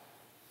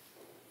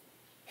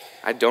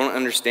 I don't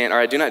understand, or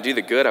I do not do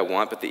the good I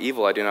want, but the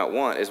evil I do not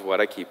want is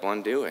what I keep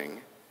on doing.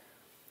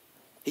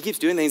 He keeps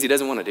doing things he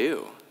doesn't want to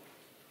do.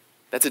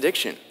 That's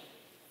addiction.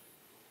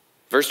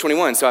 Verse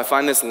 21, so I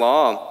find this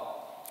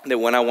law that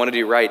when I want to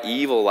do right,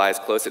 evil lies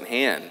close at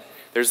hand.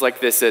 There's like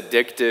this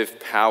addictive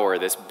power,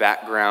 this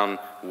background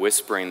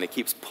whispering that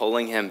keeps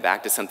pulling him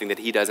back to something that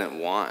he doesn't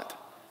want.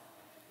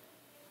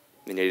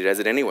 And yet he does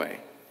it anyway.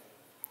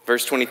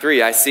 Verse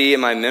 23, I see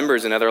in my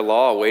members another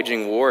law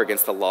waging war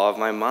against the law of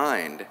my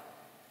mind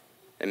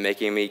and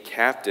making me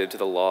captive to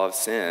the law of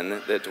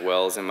sin that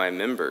dwells in my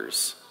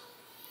members.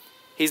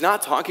 He's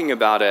not talking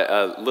about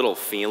a little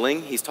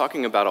feeling. He's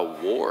talking about a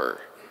war,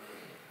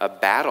 a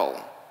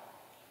battle.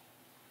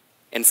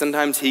 And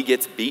sometimes he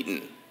gets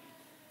beaten.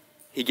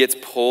 He gets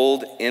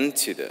pulled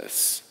into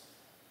this.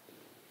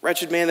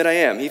 Wretched man that I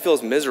am. He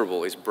feels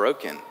miserable. He's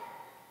broken.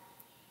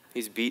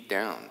 He's beat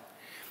down.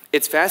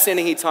 It's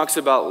fascinating he talks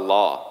about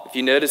law. If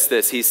you notice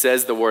this, he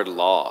says the word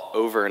law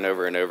over and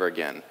over and over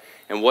again.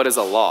 And what is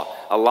a law?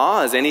 A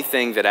law is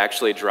anything that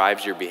actually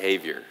drives your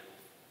behavior.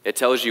 It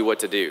tells you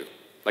what to do.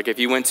 Like if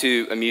you went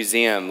to a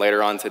museum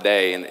later on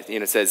today and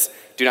it says,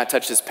 do not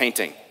touch this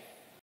painting.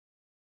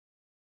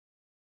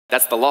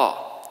 That's the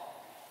law.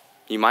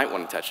 You might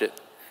want to touch it.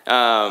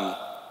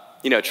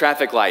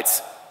 Traffic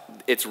lights,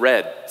 it's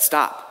red,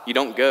 stop, you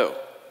don't go.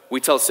 We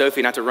tell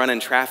Sophie not to run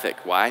in traffic.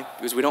 Why?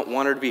 Because we don't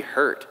want her to be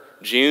hurt.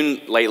 June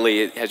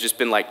lately has just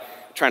been like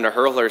trying to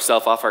hurl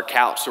herself off our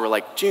couch. So we're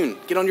like, June,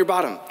 get on your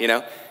bottom,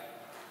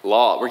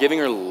 Law. We're giving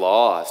her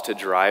laws to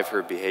drive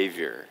her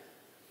behavior.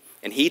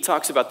 And he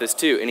talks about this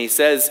too. And he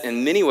says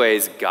in many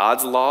ways,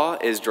 God's law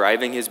is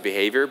driving his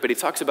behavior, but he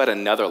talks about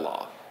another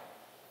law.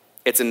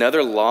 It's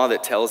another law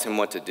that tells him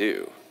what to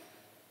do.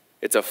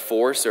 It's a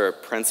force or a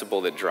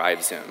principle that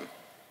drives him.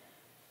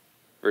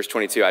 Verse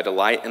 22, I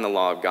delight in the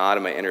law of God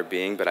in my inner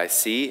being, but I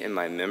see in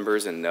my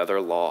members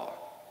another law,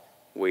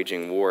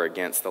 waging war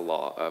against the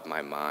law of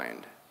my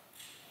mind.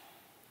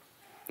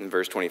 In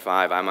verse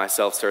 25, I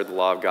myself serve the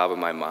law of God with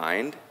my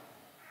mind,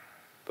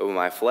 but with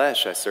my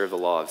flesh I serve the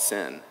law of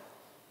sin.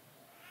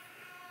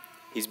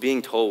 He's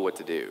being told what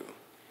to do,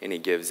 and he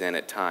gives in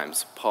at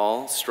times.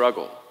 Paul's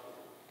struggle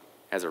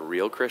as a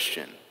real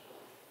Christian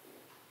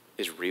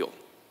is real.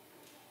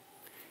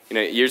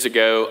 Years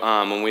ago,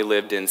 when we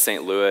lived in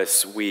St.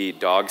 Louis, we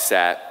dog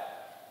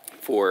sat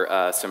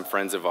for some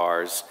friends of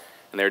ours,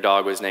 and their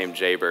dog was named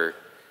Jaber.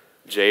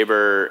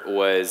 Jaber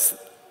was,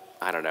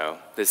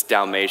 this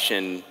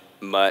Dalmatian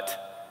mutt,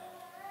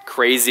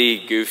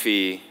 crazy,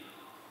 goofy,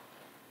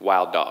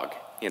 wild dog,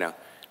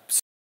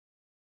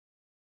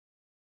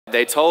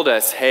 They told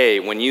us, hey,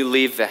 when you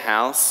leave the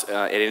house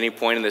at any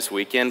point in this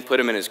weekend,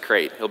 put him in his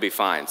crate. He'll be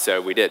fine. So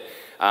we did.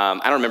 I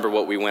don't remember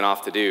what we went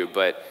off to do,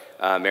 but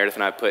Meredith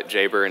and I put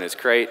Jaber in his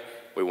crate.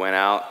 We went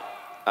out,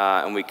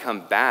 and we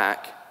come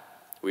back.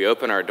 We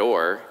open our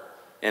door,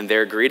 and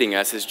there greeting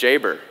us is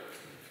Jaber.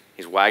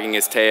 He's wagging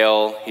his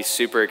tail. He's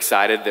super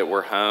excited that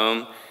we're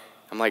home.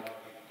 I'm like,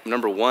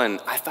 number one,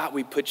 I thought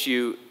we put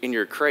you in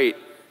your crate.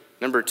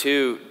 Number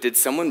two, did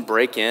someone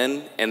break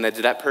in and did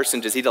that person,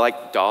 does he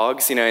like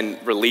dogs,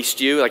 and released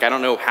you? I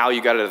don't know how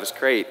you got out of this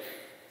crate.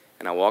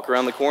 And I walk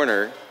around the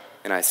corner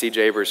and I see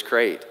Jaber's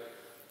crate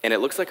and it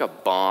looks like a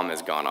bomb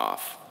has gone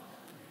off.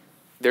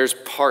 There's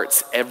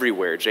parts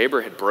everywhere.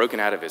 Jaber had broken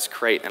out of his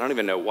crate. I don't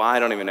even know why, I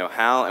don't even know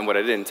how. And what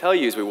I didn't tell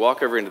you is we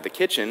walk over into the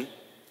kitchen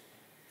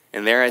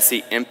and there I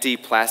see empty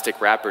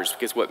plastic wrappers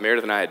because what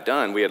Meredith and I had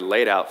done, we had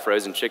laid out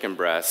frozen chicken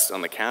breasts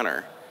on the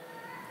counter.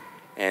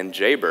 And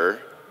Jaber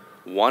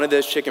wanted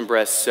those chicken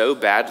breasts so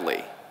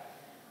badly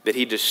that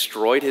he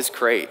destroyed his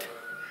crate,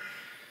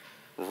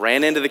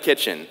 ran into the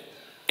kitchen,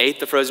 ate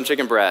the frozen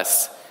chicken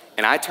breasts,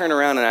 and I turn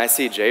around and I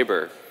see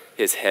Jaber.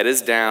 His head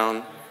is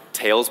down,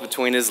 tail's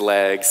between his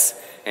legs,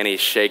 and he's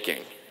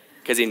shaking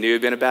because he knew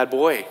he'd been a bad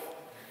boy.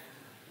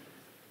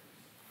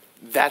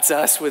 That's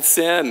us with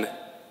sin.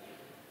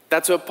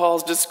 That's what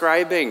Paul's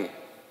describing.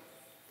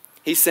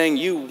 He's saying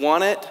you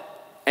want it,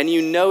 and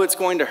you know it's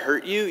going to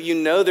hurt you. You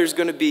know there's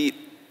going to be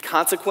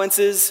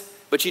consequences,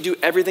 but you do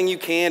everything you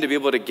can to be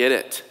able to get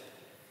it.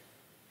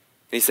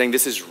 And he's saying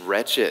this is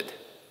wretched.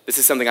 This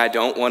is something I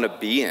don't want to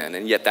be in,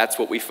 and yet that's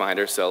what we find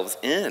ourselves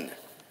in.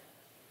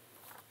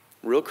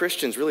 Real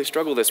Christians really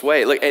struggle this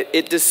way.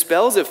 It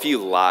dispels a few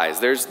lies.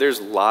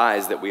 There's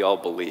lies that we all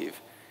believe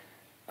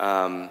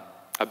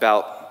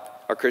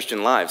about our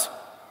Christian lives.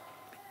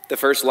 The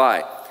first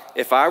lie,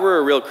 if I were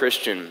a real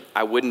Christian,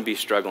 I wouldn't be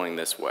struggling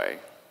this way.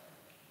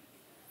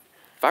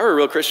 If I were a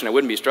real Christian, I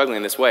wouldn't be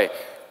struggling this way.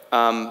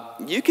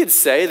 You could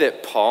say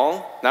that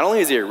Paul, not only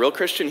is he a real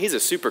Christian, he's a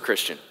super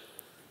Christian.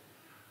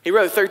 He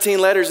wrote 13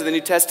 letters of the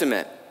New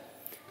Testament.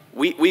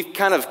 We've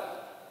kind of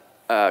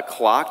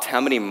clocked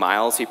how many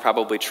miles he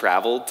probably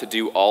traveled to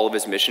do all of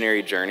his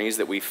missionary journeys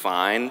that we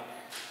find.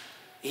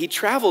 He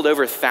traveled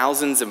over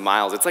thousands of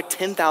miles. It's like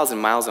 10,000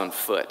 miles on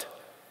foot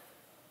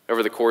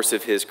over the course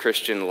of his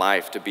Christian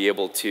life to be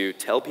able to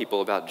tell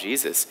people about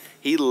Jesus.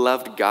 He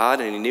loved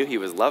God and he knew he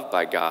was loved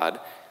by God,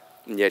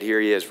 and yet here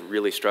he is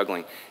really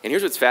struggling. And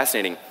here's what's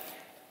fascinating.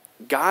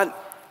 God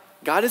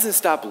doesn't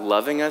stop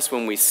loving us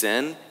when we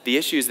sin. The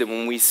issue is that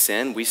when we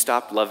sin, we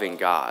stop loving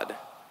God.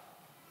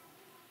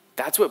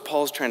 That's what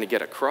Paul's trying to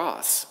get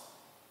across.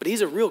 But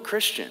he's a real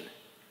Christian.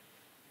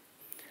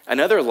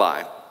 Another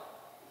lie.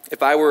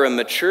 If I were a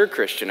mature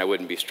Christian, I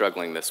wouldn't be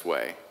struggling this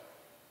way.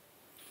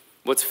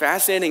 What's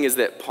fascinating is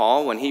that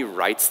Paul, when he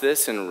writes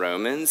this in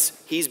Romans,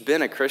 he's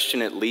been a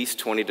Christian at least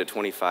 20 to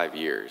 25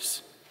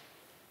 years.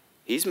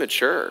 He's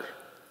mature.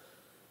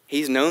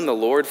 He's known the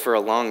Lord for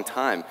a long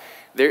time.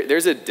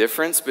 There's a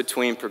difference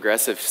between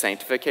progressive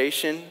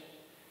sanctification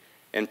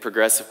and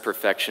progressive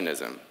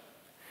perfectionism.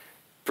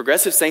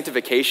 Progressive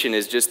sanctification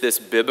is just this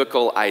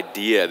biblical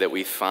idea that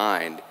we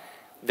find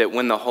that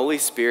when the Holy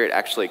Spirit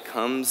actually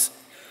comes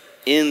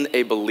in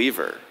a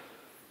believer,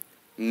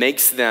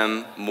 makes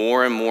them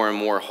more and more and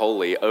more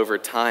holy over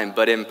time,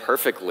 but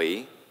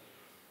imperfectly,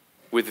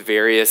 with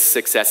various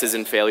successes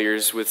and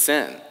failures with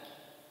sin.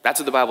 That's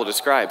what the Bible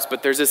describes.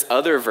 But there's this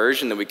other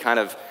version that we kind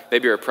of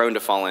maybe are prone to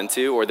fall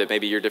into, or that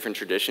maybe your different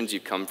traditions you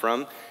come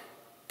from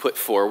put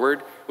forward,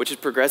 which is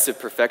progressive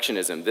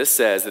perfectionism. This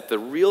says that the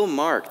real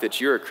mark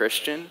that you're a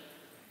Christian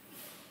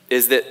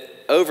is that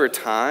over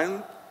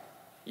time,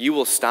 you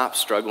will stop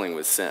struggling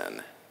with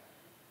sin.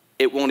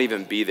 It won't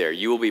even be there.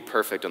 You will be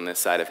perfect on this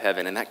side of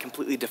heaven. And that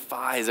completely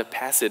defies a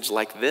passage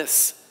like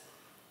this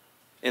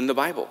in the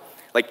Bible.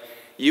 Like,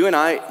 you and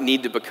I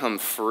need to become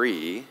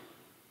free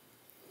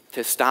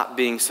to stop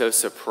being so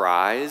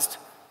surprised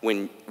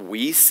when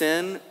we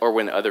sin or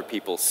when other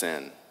people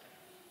sin.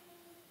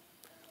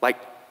 Like,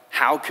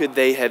 how could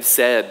they have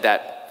said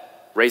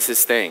that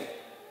racist thing?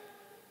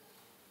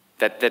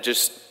 That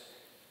just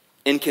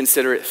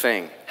inconsiderate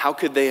thing? How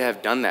could they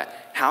have done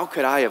that? How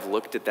could I have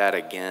looked at that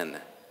again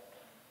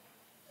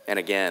and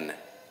again?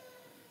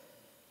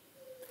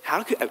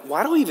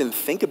 Why do I even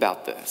think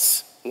about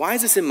this? Why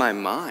is this in my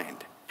mind?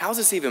 How is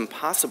this even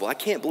possible? I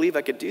can't believe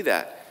I could do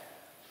that.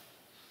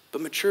 But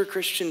mature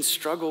Christians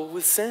struggle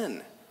with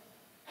sin.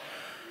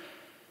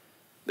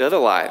 The other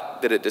lie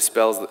that it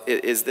dispels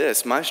is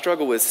this: my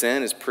struggle with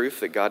sin is proof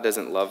that God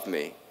doesn't love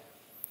me.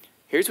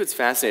 Here's what's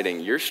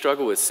fascinating. Your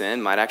struggle with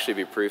sin might actually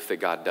be proof that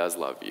God does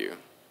love you.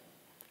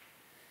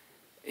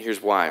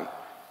 Here's why.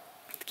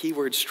 The key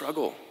word,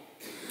 struggle.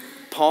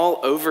 Paul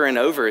over and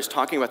over is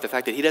talking about the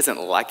fact that he doesn't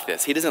like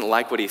this. He doesn't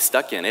like what he's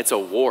stuck in. It's a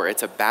war.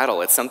 It's a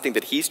battle. It's something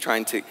that he's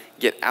trying to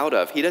get out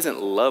of. He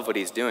doesn't love what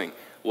he's doing.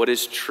 What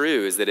is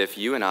true is that if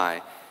you and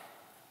I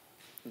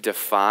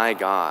defy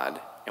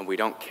God and we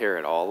don't care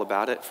at all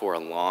about it for a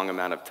long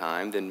amount of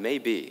time, then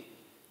maybe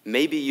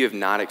you have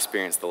not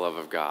experienced the love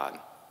of God.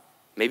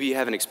 Maybe you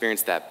haven't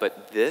experienced that.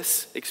 But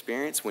this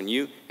experience, when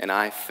you and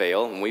I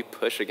fail, when we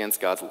push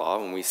against God's law,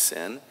 when we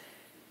sin,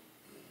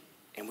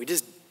 and we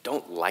just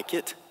don't like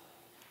it,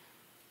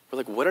 we're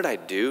like, what did I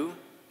do?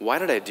 Why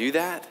did I do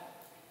that?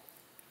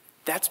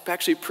 That's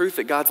actually proof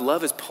that God's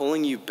love is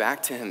pulling you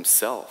back to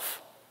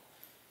himself.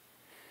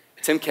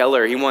 Tim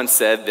Keller, he once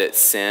said that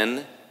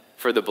sin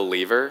for the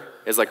believer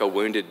is like a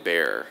wounded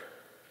bear.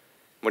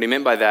 What he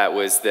meant by that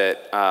was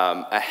that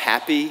a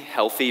happy,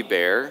 healthy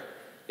bear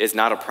is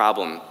not a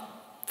problem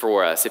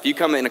for us. If you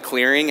come in a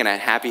clearing and a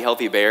happy,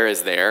 healthy bear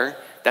is there,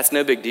 that's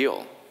no big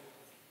deal.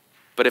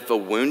 But if a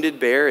wounded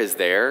bear is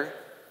there,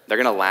 they're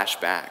going to lash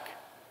back.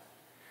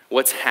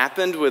 What's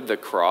happened with the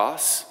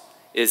cross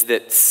is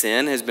that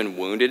sin has been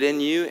wounded in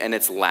you, and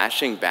it's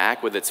lashing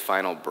back with its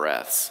final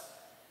breaths.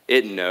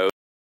 It knows,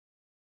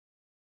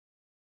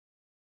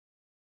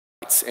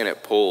 and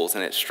it pulls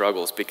and it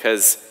struggles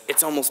because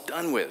it's almost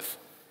done with.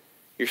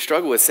 Your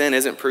struggle with sin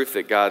isn't proof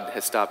that God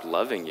has stopped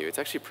loving you. It's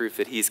actually proof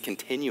that he's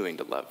continuing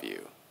to love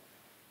you.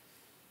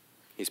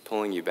 He's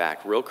pulling you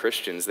back. Real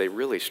Christians, they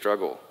really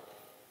struggle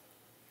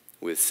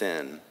with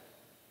sin.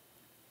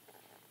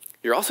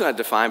 You're also not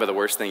defined by the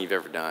worst thing you've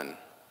ever done.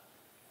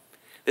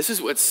 This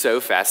is what's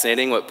so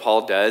fascinating, what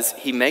Paul does.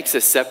 He makes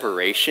a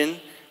separation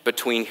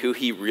between who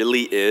he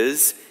really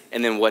is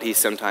and then what he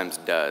sometimes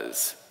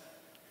does.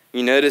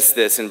 You notice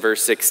this in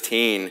verse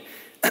 16.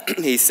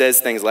 He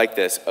says things like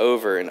this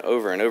over and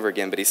over and over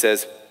again, but he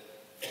says,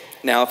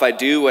 now if I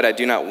do what I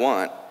do not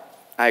want,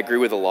 I agree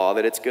with the law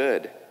that it's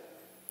good.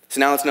 So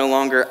now it's no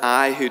longer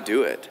I who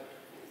do it,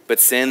 but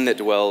sin that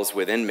dwells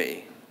within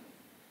me.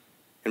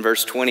 In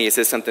verse 20, he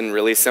says something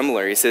really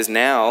similar. He says,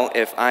 now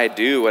if I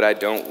do what I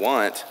don't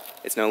want,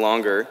 it's no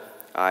longer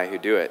I who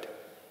do it,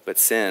 but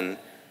sin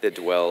that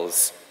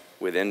dwells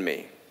within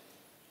me.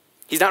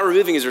 He's not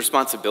removing his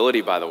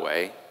responsibility, by the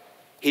way.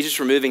 He's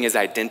just removing his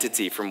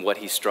identity from what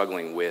he's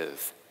struggling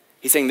with.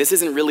 He's saying, this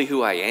isn't really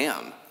who I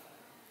am.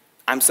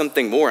 I'm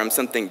something more. I'm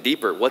something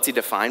deeper. What's he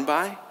defined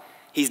by?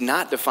 He's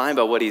not defined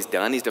by what he's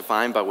done. He's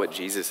defined by what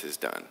Jesus has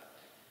done.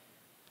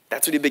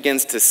 That's what he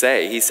begins to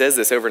say. He says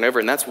this over and over,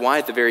 and that's why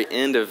at the very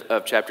end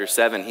of chapter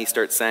 7, he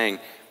starts saying,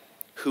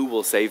 who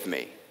will save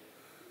me?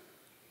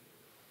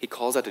 He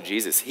calls out to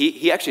Jesus.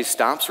 He actually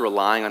stops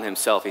relying on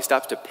himself. He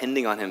stops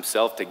depending on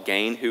himself to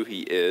gain who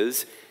he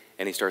is,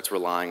 and he starts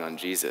relying on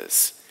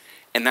Jesus.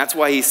 And that's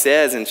why he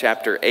says in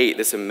chapter 8,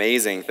 this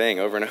amazing thing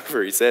over and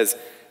over. He says,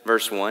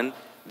 verse 1,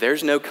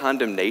 there's no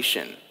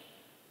condemnation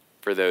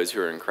for those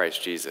who are in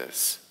Christ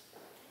Jesus.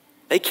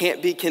 They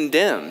can't be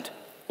condemned.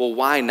 Well,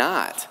 why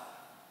not?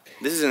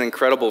 This is an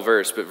incredible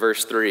verse, but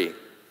verse 3,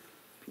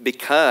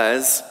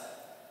 because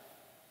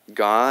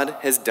God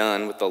has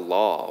done what the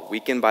law,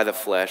 weakened by the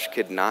flesh,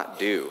 could not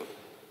do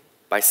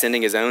by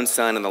sending his own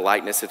son in the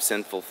likeness of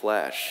sinful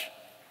flesh.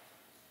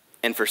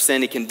 And for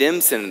sin, he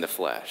condemned sin in the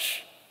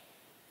flesh.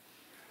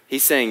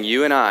 He's saying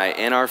you and I,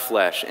 in our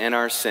flesh, in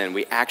our sin,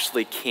 we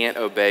actually can't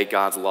obey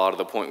God's law to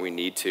the point we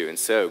need to. And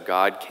so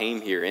God came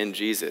here in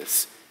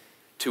Jesus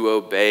to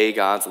obey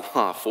God's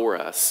law for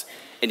us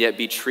and yet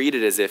be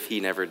treated as if he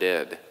never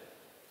did.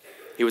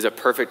 He was a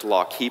perfect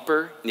law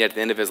keeper, and yet at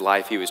the end of his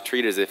life, he was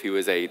treated as if he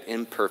was an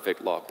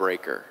imperfect law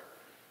breaker.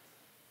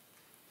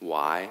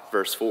 Why?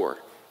 Verse 4,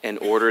 in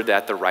order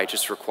that the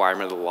righteous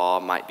requirement of the law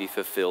might be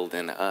fulfilled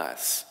in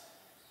us.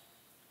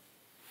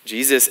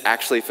 Jesus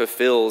actually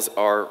fulfills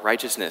our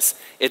righteousness.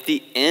 At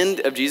the end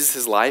of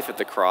Jesus' life at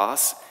the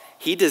cross,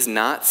 he does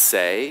not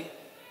say,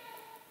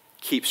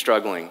 keep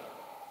struggling,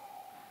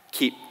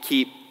 keep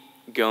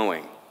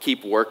going,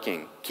 keep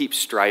working, keep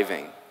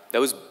striving.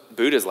 Those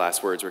Buddha's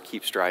last words were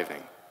keep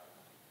striving.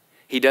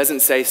 He doesn't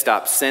say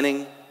stop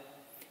sinning.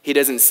 He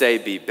doesn't say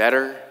be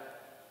better.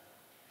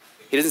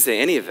 He doesn't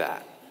say any of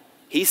that.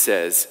 He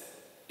says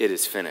it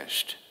is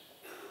finished.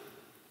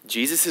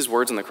 Jesus'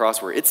 words on the cross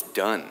were, it's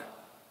done.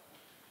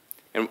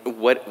 And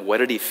what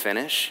did he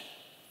finish?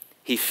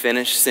 He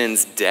finished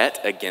sin's debt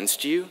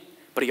against you,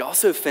 but he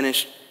also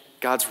finished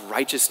God's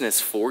righteousness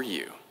for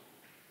you.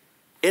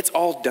 It's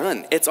all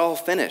done. It's all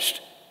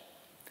finished.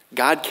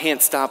 God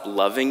can't stop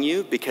loving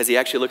you because he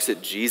actually looks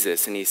at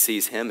Jesus and he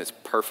sees him as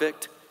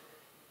perfect,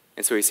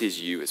 and so he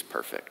sees you as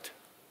perfect.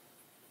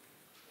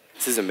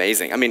 This is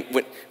amazing. I mean,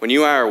 when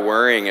you and I are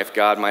worrying if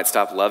God might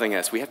stop loving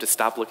us, we have to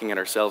stop looking at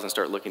ourselves and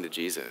start looking to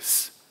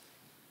Jesus.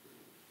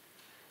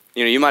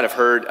 You know, you might have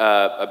heard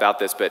about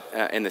this, but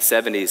in the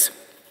 70s,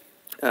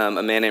 a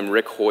man named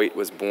Rick Hoyt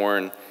was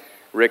born.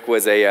 Rick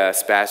was a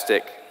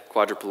spastic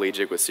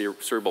quadriplegic with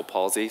cerebral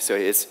palsy, so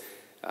his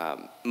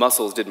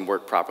muscles didn't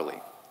work properly,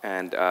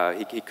 and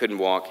he couldn't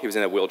walk. He was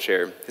in a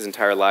wheelchair his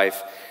entire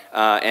life.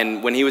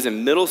 And when he was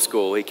in middle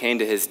school, he came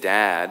to his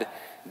dad,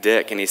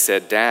 Dick, and he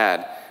said,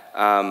 Dad,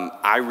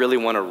 I really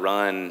want to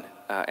run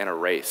in a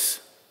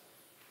race.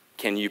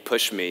 Can you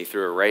push me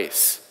through a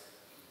race?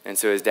 And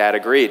so his dad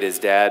agreed. His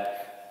dad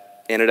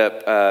ended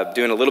up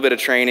doing a little bit of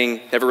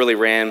training, never really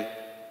ran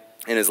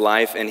in his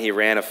life, and he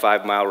ran a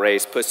 5-mile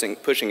race,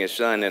 pushing his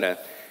son in a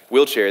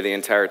wheelchair the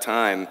entire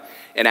time.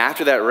 And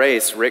after that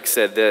race, Rick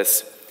said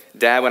this,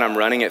 Dad, when I'm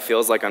running, it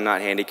feels like I'm not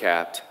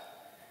handicapped.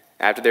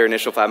 After their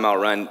initial 5-mile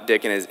run,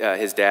 Dick and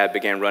his dad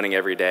began running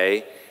every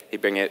day. He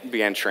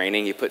began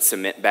training. He put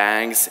cement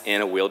bags in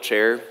a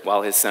wheelchair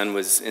while his son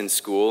was in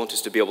school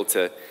just to be able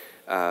to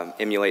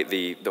emulate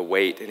the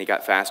weight. And he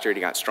got faster and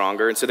he got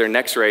stronger. And so their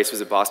next race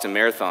was a Boston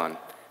Marathon.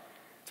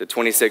 It's a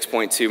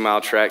 26.2-mile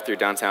trek through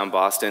downtown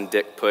Boston.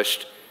 Dick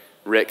pushed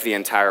Rick the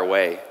entire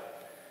way.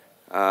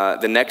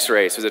 The next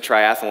race was a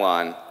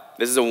triathlon.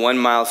 This is a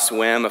 1-mile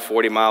swim, a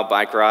 40-mile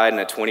bike ride,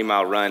 and a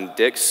 20-mile run.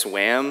 Dick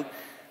swam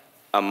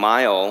a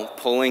mile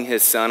pulling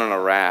his son on a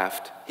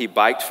raft. He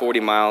biked 40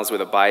 miles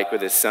with a bike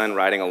with his son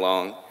riding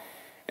along,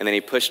 and then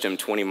he pushed him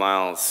 20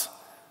 miles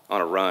on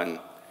a run.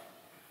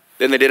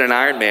 Then they did an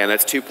Ironman.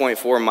 That's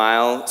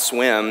 2.4-mile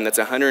swim. That's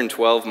a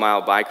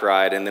 112-mile bike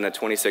ride, and then a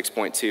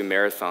 26.2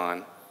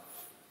 marathon.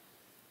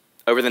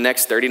 Over the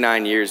next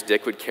 39 years,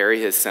 Dick would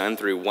carry his son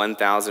through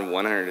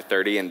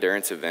 1,130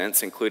 endurance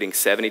events, including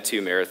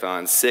 72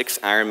 marathons, 6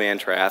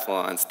 Ironman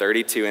triathlons,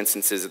 32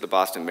 instances at the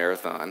Boston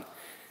Marathon,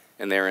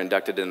 and they were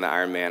inducted in the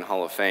Ironman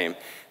Hall of Fame.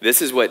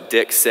 This is what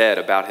Dick said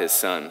about his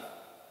son.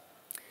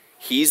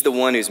 He's the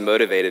one who's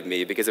motivated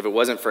me, because if it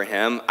wasn't for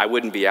him, I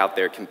wouldn't be out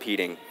there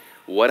competing.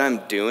 What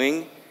I'm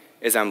doing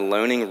is I'm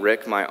loaning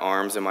Rick my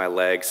arms and my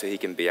legs so he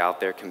can be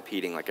out there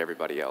competing like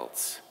everybody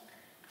else.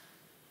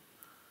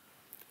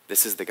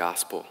 This is the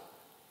gospel.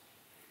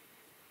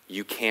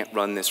 You can't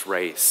run this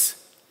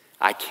race.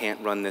 I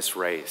can't run this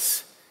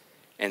race.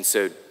 And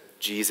so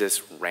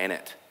Jesus ran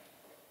it.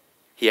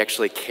 He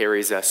actually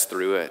carries us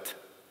through it.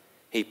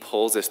 He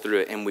pulls us through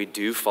it, and we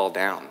do fall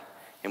down,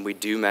 and we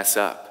do mess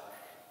up.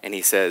 And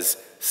he says,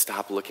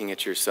 stop looking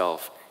at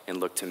yourself and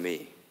look to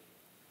me.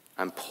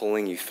 I'm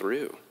pulling you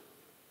through.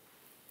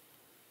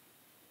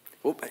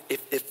 Well,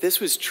 if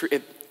this was true,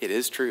 it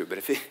is true, but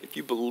if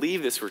you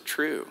believe this were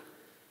true,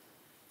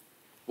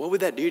 what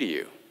would that do to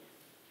you?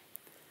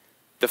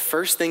 The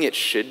first thing it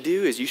should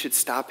do is you should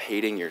stop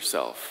hating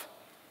yourself.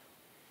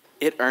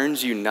 It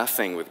earns you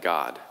nothing with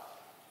God.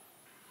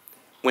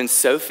 When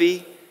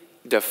Sophie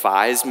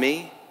defies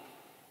me,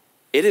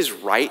 it is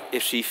right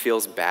if she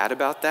feels bad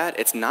about that.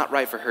 It's not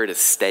right for her to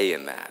stay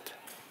in that,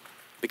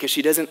 because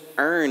she doesn't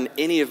earn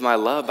any of my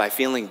love by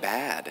feeling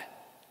bad.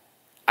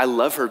 I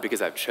love her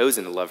because I've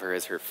chosen to love her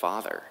as her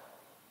father.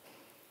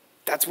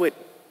 That's what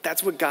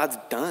God's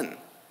done.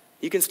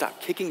 You can stop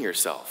kicking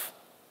yourself.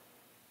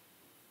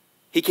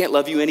 He can't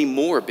love you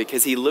anymore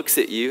because he looks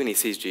at you and he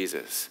sees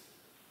Jesus.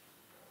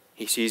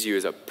 He sees you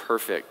as a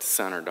perfect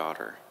son or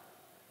daughter.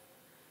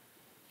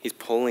 He's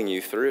pulling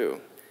you through.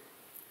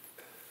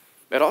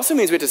 It also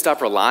means we have to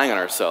stop relying on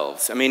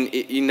ourselves. I mean,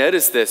 you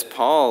notice this,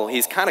 Paul,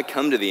 he's kind of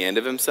come to the end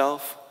of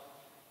himself.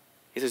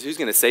 He says, who's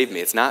going to save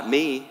me? It's not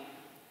me. He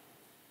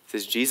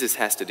says, Jesus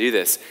has to do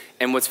this.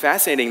 And what's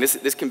fascinating,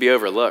 this can be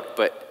overlooked,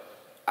 but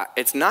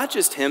it's not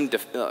just him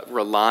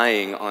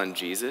relying on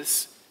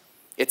Jesus.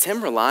 It's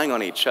him relying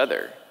on each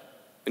other.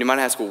 And you might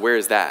ask, well, where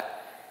is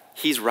that?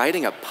 He's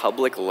writing a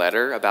public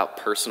letter about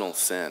personal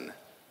sin.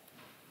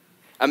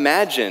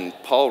 Imagine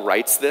Paul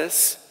writes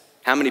this.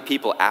 How many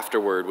people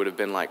afterward would have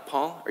been like,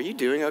 Paul, are you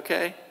doing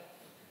okay?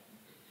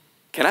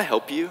 Can I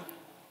help you?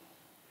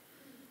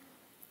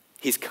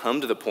 He's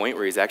come to the point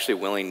where he's actually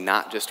willing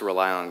not just to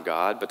rely on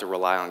God, but to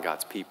rely on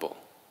God's people.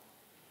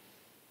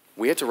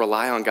 We have to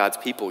rely on God's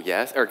people,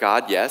 yes, or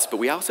God, yes, but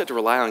we also have to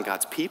rely on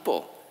God's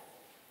people.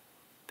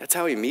 That's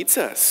how he meets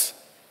us.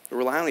 We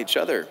rely on each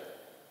other.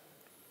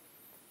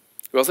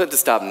 We also have to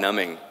stop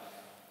numbing.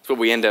 That's what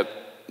we end up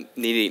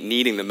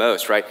needing the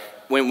most, right?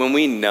 When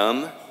we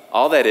numb,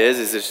 all that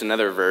is just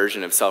another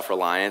version of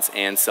self-reliance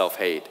and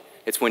self-hate.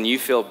 It's when you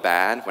feel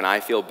bad, when I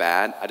feel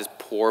bad, I just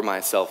pour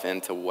myself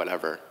into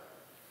whatever.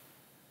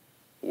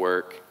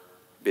 Work,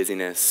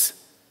 busyness,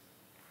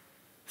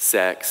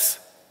 sex,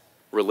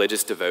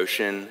 religious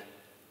devotion.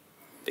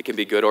 It can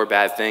be good or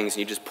bad things, and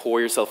you just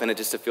pour yourself in it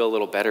just to feel a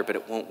little better, but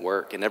it won't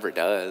work. It never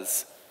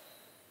does.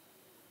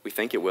 We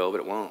think it will, but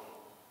it won't.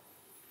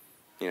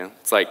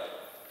 It's like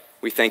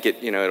we think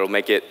it'll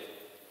make it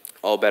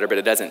all better, but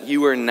it doesn't.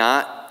 You are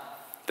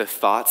not the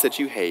thoughts that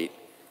you hate.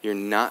 You're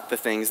not the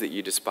things that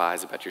you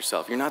despise about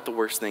yourself. You're not the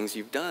worst things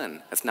you've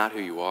done. That's not who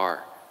you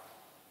are.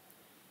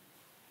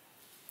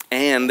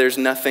 And there's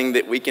nothing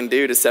that we can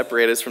do to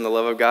separate us from the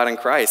love of God in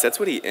Christ. That's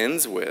what he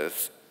ends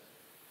with.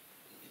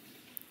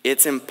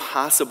 It's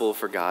impossible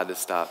for God to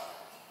stop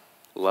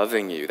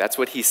loving you. That's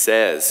what he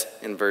says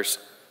in verse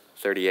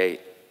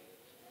 38.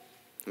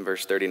 In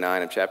verse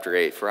 39 of chapter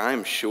 8, for I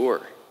am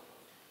sure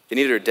that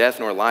neither death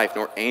nor life,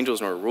 nor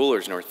angels nor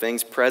rulers, nor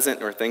things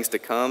present, nor things to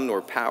come,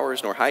 nor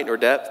powers, nor height, nor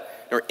depth,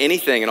 nor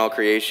anything in all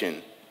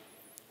creation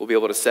will be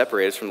able to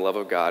separate us from the love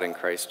of God in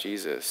Christ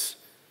Jesus,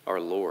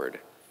 our Lord.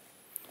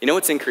 You know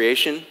what's in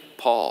creation?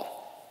 Paul.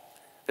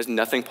 There's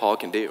nothing Paul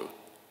can do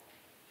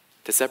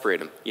to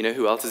separate him. You know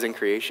who else is in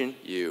creation?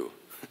 You.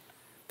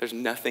 There's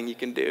nothing you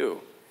can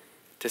do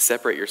to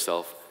separate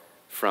yourself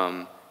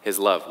from his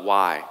love.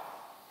 Why?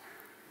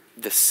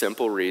 The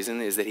simple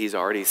reason is that he's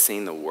already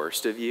seen the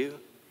worst of you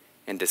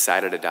and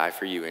decided to die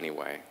for you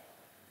anyway.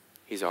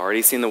 He's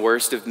already seen the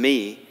worst of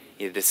me.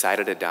 He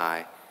decided to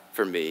die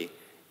for me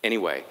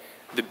anyway.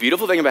 The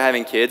beautiful thing about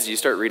having kids, you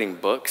start reading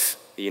books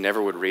that you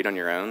never would read on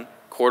your own.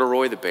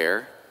 Corduroy the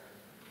Bear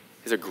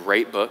is a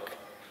great book.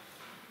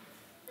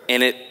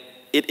 And it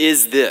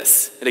is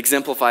this. It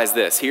exemplifies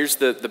this. Here's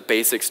the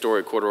basic story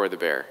of Corduroy the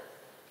Bear.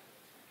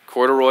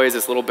 Corduroy is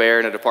this little bear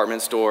in a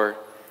department store.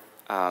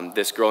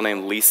 This girl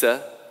named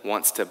Lisa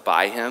wants to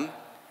buy him.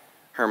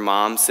 Her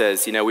mom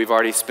says, we've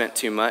already spent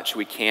too much.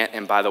 We can't.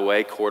 And by the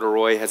way,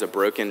 Corduroy has a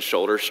broken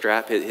shoulder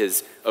strap.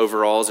 His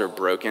overalls are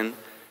broken,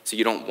 so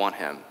you don't want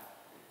him.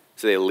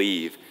 So they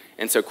leave.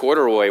 And so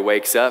Corduroy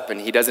wakes up, and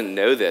he doesn't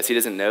know this. He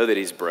doesn't know that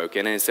he's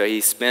broken. And so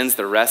he spends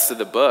the rest of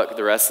the book,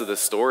 the rest of the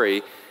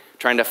story,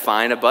 trying to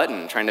find a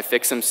button, trying to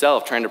fix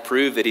himself, trying to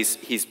prove that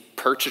he's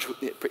purchased,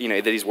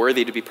 that he's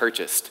worthy to be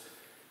purchased.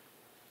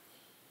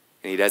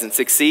 And he doesn't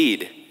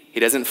succeed. He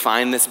doesn't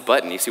find this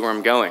button. You see where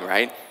I'm going,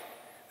 right?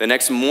 The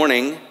next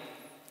morning,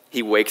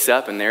 he wakes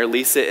up, and there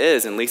Lisa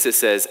is. And Lisa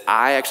says,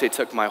 I actually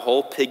took my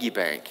whole piggy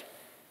bank,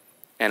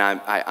 and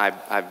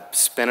I've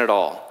spent it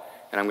all,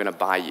 and I'm going to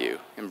buy you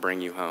and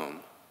bring you home.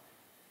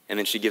 And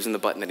then she gives him the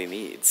button that he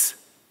needs.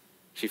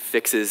 She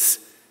fixes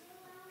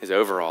his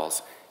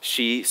overalls.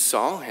 She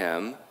saw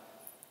him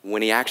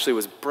when he actually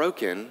was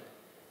broken,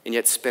 and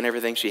yet spent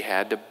everything she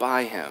had to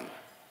buy him.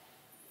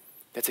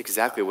 That's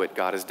exactly what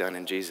God has done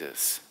in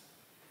Jesus.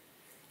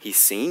 He's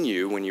seen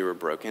you when you were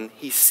broken.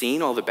 He's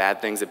seen all the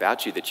bad things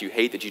about you that you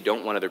hate, that you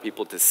don't want other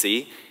people to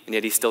see, and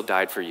yet he still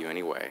died for you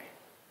anyway.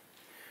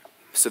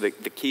 So the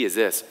key is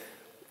this.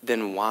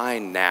 Then why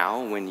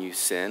now, when you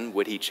sin,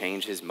 would he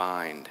change his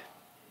mind?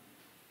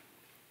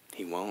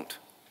 He won't.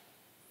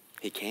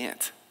 He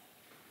can't.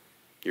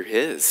 You're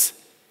his.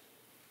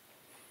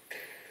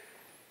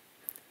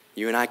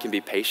 You and I can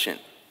be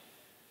patient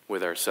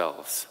with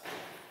ourselves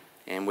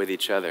and with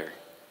each other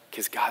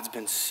because God's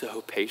been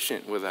so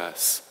patient with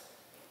us.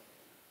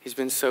 He's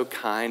been so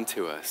kind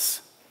to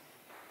us.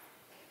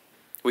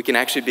 We can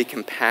actually be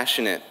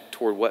compassionate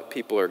toward what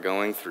people are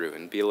going through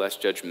and be less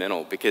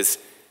judgmental because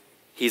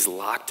he's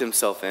locked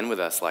himself in with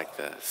us like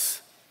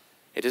this.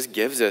 It just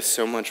gives us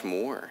so much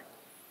more.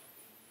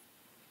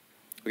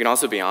 We can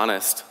also be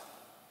honest.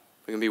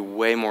 We can be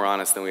way more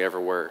honest than we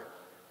ever were.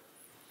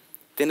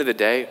 At the end of the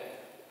day,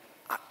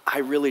 I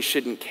really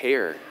shouldn't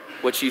care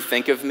what you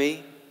think of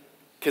me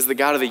because the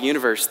God of the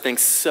universe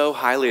thinks so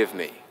highly of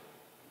me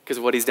because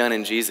of what he's done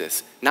in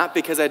Jesus. Not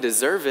because I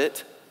deserve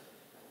it,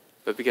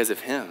 but because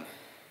of him.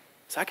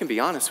 So I can be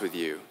honest with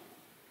you.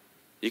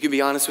 You can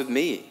be honest with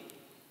me.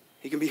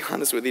 You can be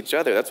honest with each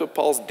other. That's what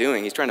Paul's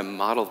doing. He's trying to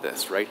model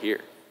this right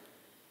here.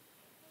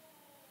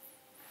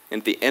 And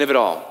at the end of it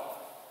all,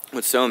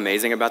 what's so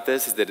amazing about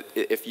this is that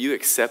if you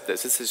accept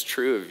this is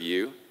true of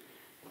you,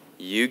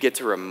 you get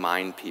to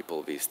remind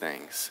people of these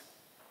things.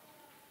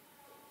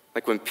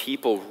 Like when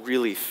people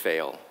really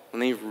fail, when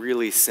they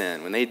really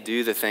sin, when they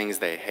do the things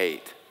they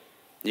hate,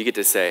 you get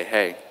to say,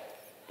 hey,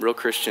 real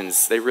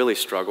Christians, they really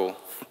struggle.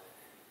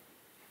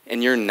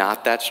 And you're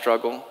not that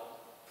struggle.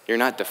 You're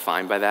not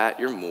defined by that.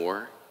 You're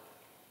more.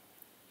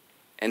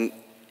 And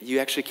you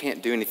actually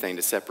can't do anything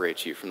to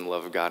separate you from the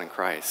love of God in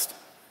Christ.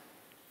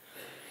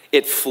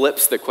 It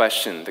flips the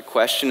question. The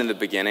question in the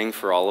beginning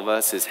for all of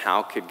us is,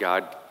 how could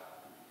God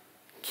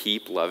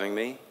keep loving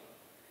me?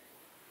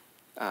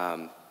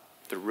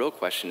 The real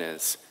question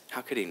is,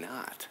 how could he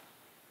not?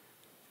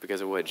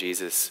 Because of what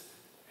Jesus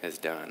has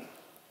done.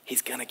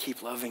 He's going to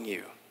keep loving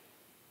you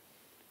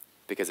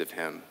because of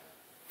him.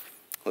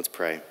 Let's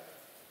pray.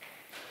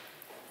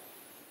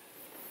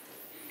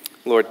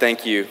 Lord,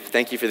 thank you.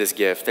 Thank you for this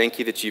gift. Thank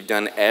you that you've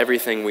done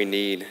everything we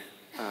need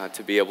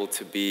to be able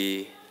to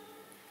be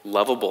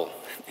lovable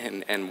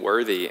and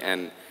worthy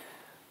and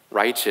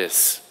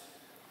righteous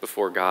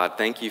before God.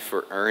 Thank you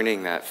for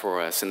earning that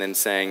for us and then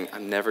saying,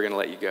 I'm never going to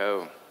let you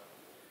go.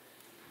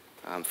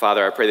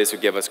 Father, I pray this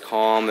would give us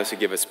calm, this would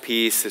give us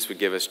peace, this would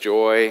give us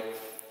joy,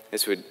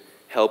 this would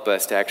help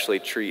us to actually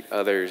treat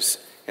others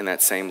in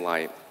that same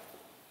light.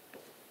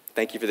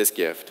 Thank you for this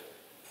gift.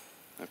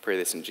 I pray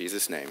this in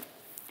Jesus' name.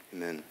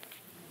 Amen.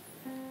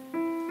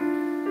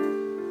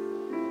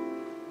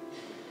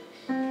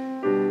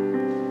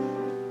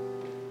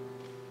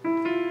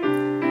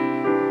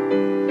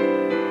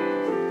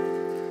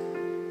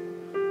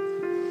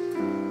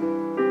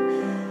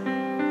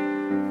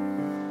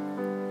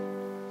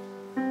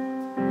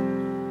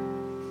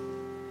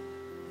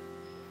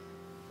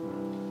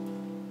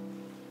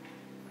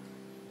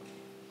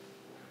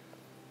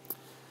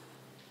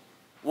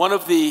 One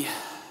of the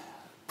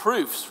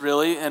proofs,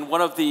 really, and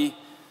one of the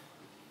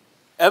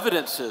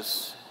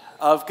evidences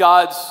of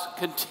God's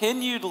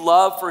continued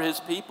love for his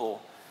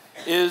people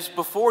is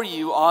before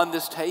you on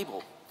this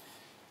table.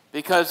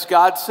 Because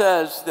God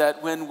says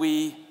that when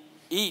we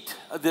eat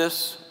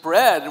this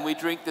bread and we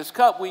drink this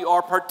cup, we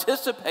are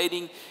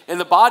participating in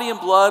the body and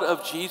blood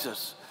of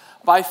Jesus.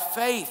 By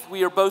faith,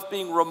 we are both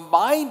being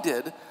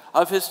reminded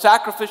of his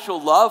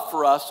sacrificial love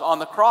for us on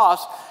the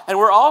cross, and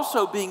we're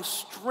also being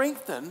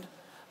strengthened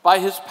by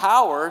his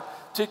power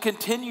to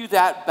continue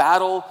that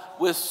battle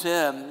with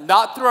sin,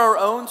 not through our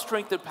own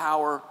strength and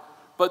power,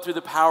 but through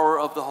the power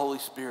of the Holy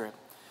Spirit.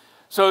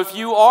 So if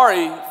you are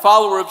a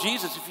follower of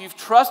Jesus, if you've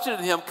trusted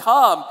in him,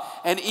 come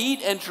and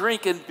eat and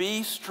drink and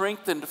be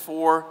strengthened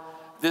for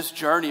this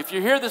journey. If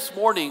you're here this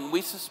morning,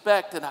 we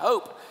suspect and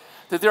hope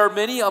that there are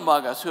many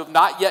among us who have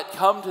not yet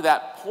come to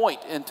that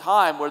point in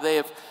time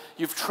where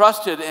you've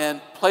trusted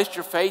and placed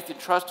your faith and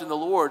trust in the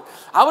Lord.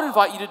 I would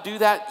invite you to do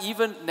that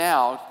even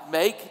now.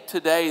 Make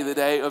today the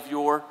day of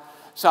your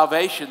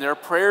salvation. There are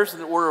prayers in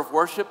the order of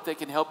worship that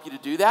can help you to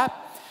do that.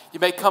 You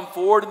may come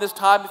forward in this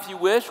time if you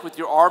wish with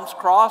your arms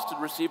crossed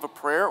and receive a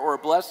prayer or a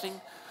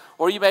blessing,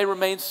 or you may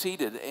remain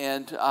seated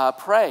and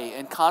pray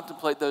and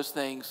contemplate those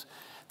things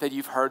that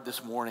you've heard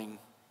this morning.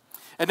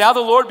 And now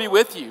the Lord be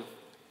with you.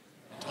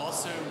 And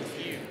also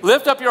with you.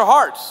 Lift up your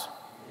hearts.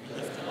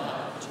 Lift them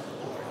up to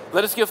the Lord.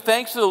 Let us give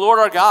thanks to the Lord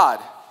our God.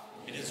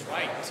 It is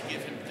right to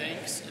give him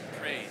thanks and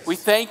praise. We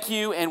thank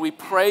you and we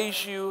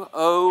praise you,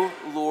 O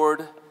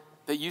Lord,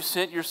 that you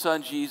sent your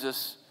Son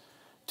Jesus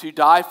to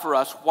die for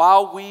us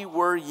while we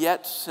were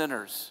yet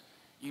sinners.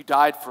 You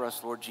died for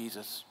us, Lord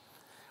Jesus.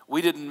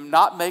 We did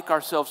not make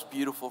ourselves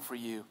beautiful for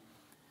you,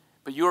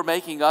 but you are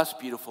making us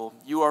beautiful.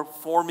 You are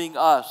forming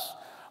us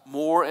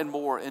more and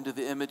more into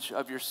the image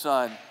of your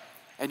Son,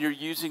 and you're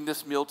using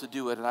this meal to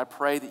do it. And I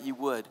pray that you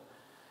would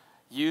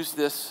use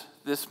this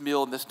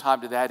meal and this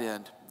time to that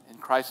end. In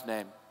Christ's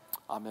name,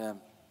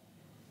 amen.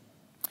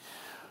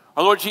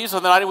 Our Lord Jesus,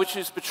 on the night in which he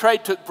was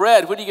betrayed, took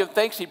bread. When he gave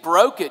thanks, he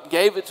broke it,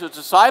 gave it to his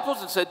disciples,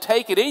 and said,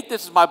 "Take and eat.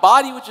 This is my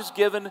body, which is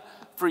given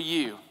for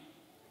you."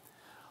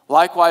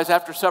 Likewise,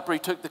 after supper, he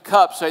took the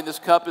cup, saying, "This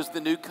cup is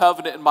the new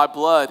covenant in my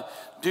blood.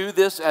 Do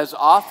this as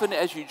often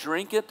as you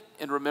drink it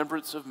in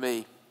remembrance of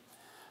me.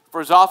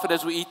 For as often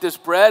as we eat this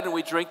bread and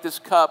we drink this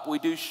cup, we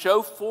do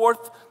show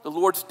forth the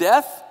Lord's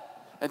death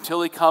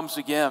until he comes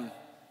again.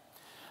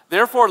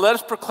 Therefore, let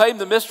us proclaim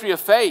the mystery of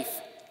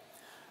faith.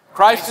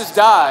 Christ has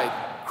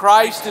died.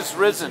 Christ is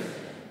risen.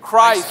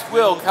 Christ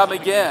will come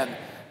again.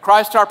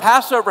 Christ, our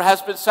Passover,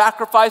 has been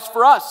sacrificed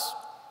for us.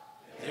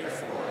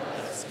 Therefore,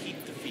 let us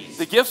keep the feast.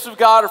 The gifts of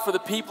God are for the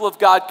people of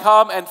God.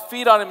 Come and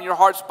feed on them in your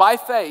hearts by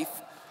faith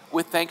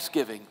with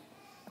thanksgiving.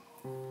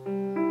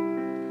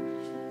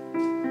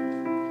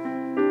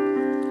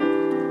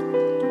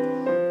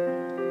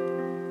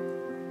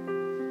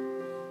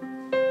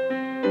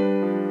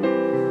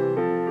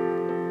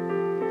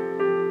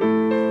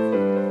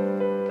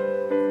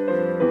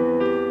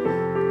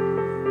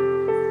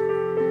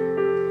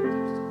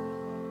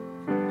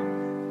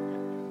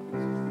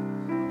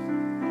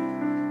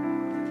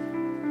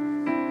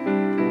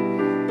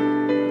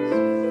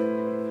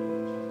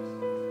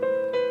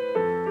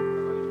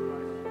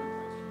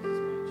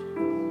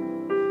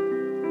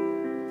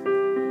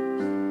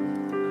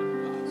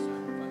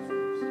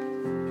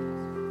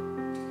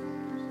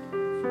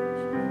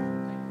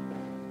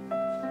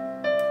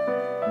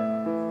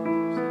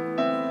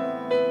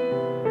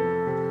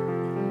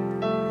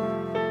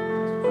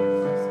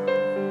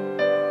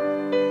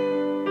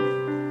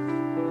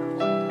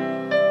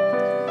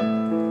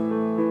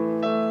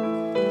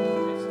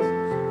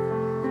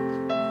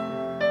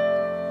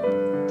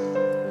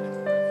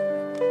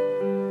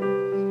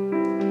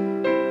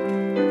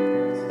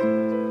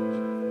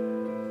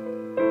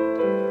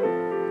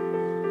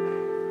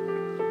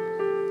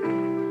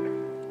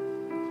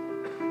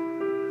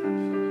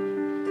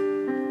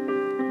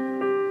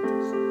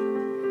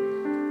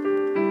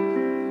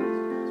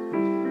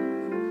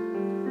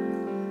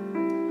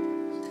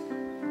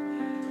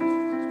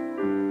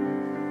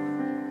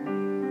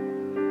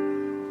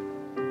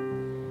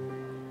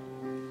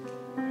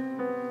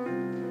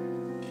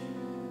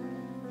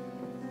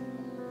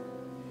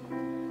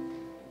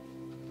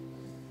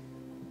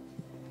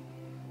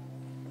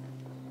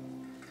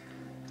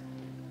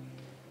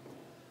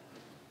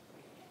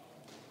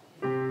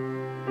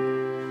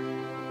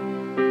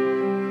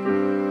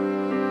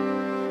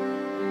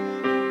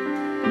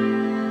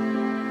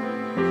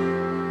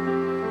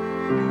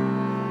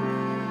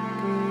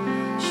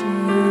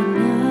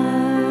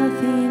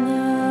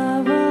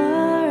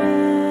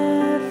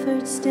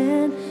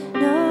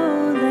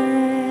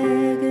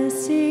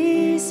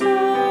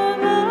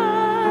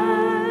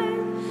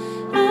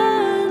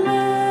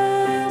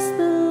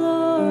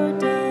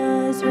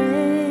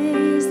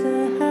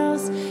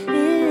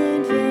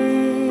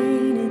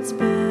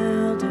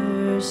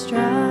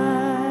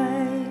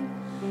 strive.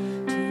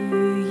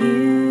 Do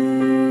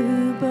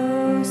you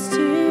boast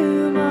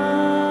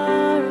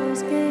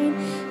tomorrow's gain?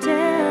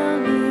 Tell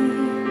me,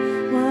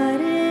 what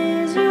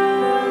is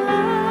your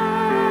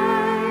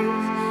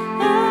life?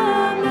 A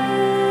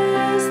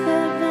mist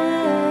that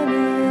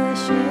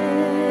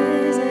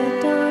vanishes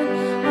at dawn.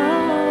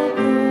 All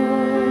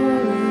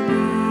glory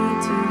be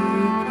to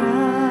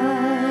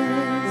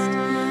Christ.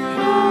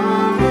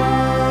 All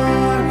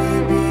glory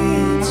be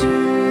to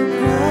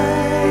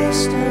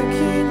Christ our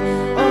King.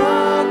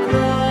 All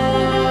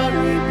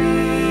glory be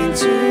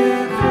to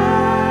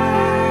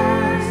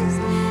Christ.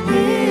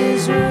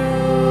 His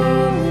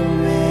rule and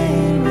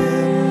reign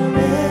will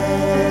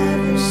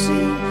never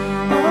cease.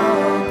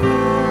 All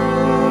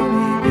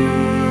glory be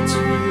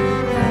to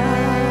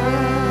Christ.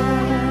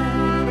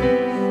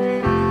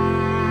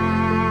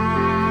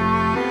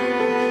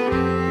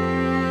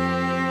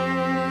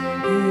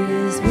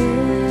 His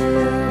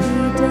will be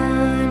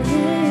done,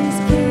 His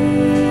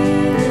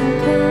kingdom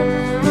come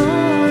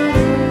on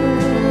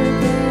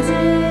earth as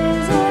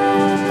is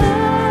above.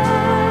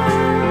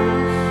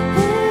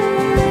 Who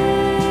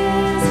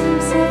is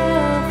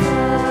Himself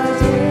our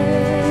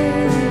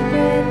daily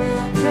bread?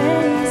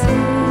 Praise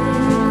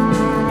Him,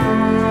 the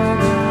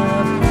Lord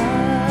of love.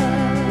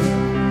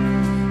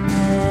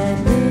 Let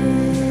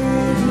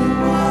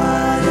living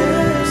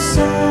water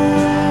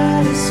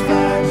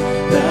satisfy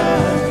the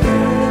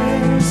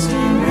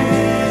thirsty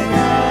with a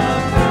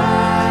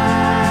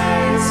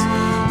prize.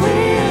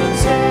 We'll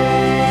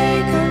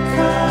take a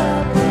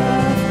cup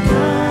of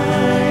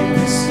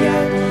kindness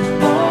yet.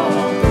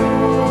 All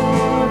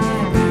glory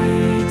be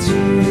to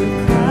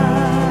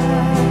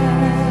Christ.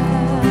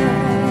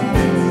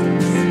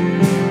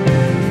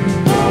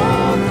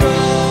 All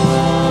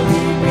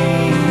glory be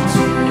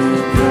to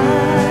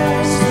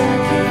Christ our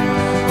King.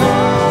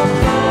 All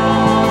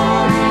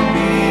glory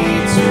be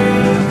to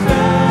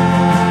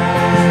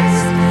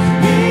Christ.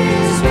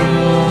 His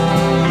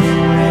rule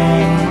and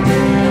reign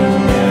will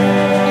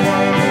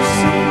never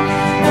cease.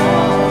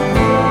 All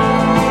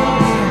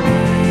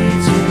glory be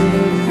to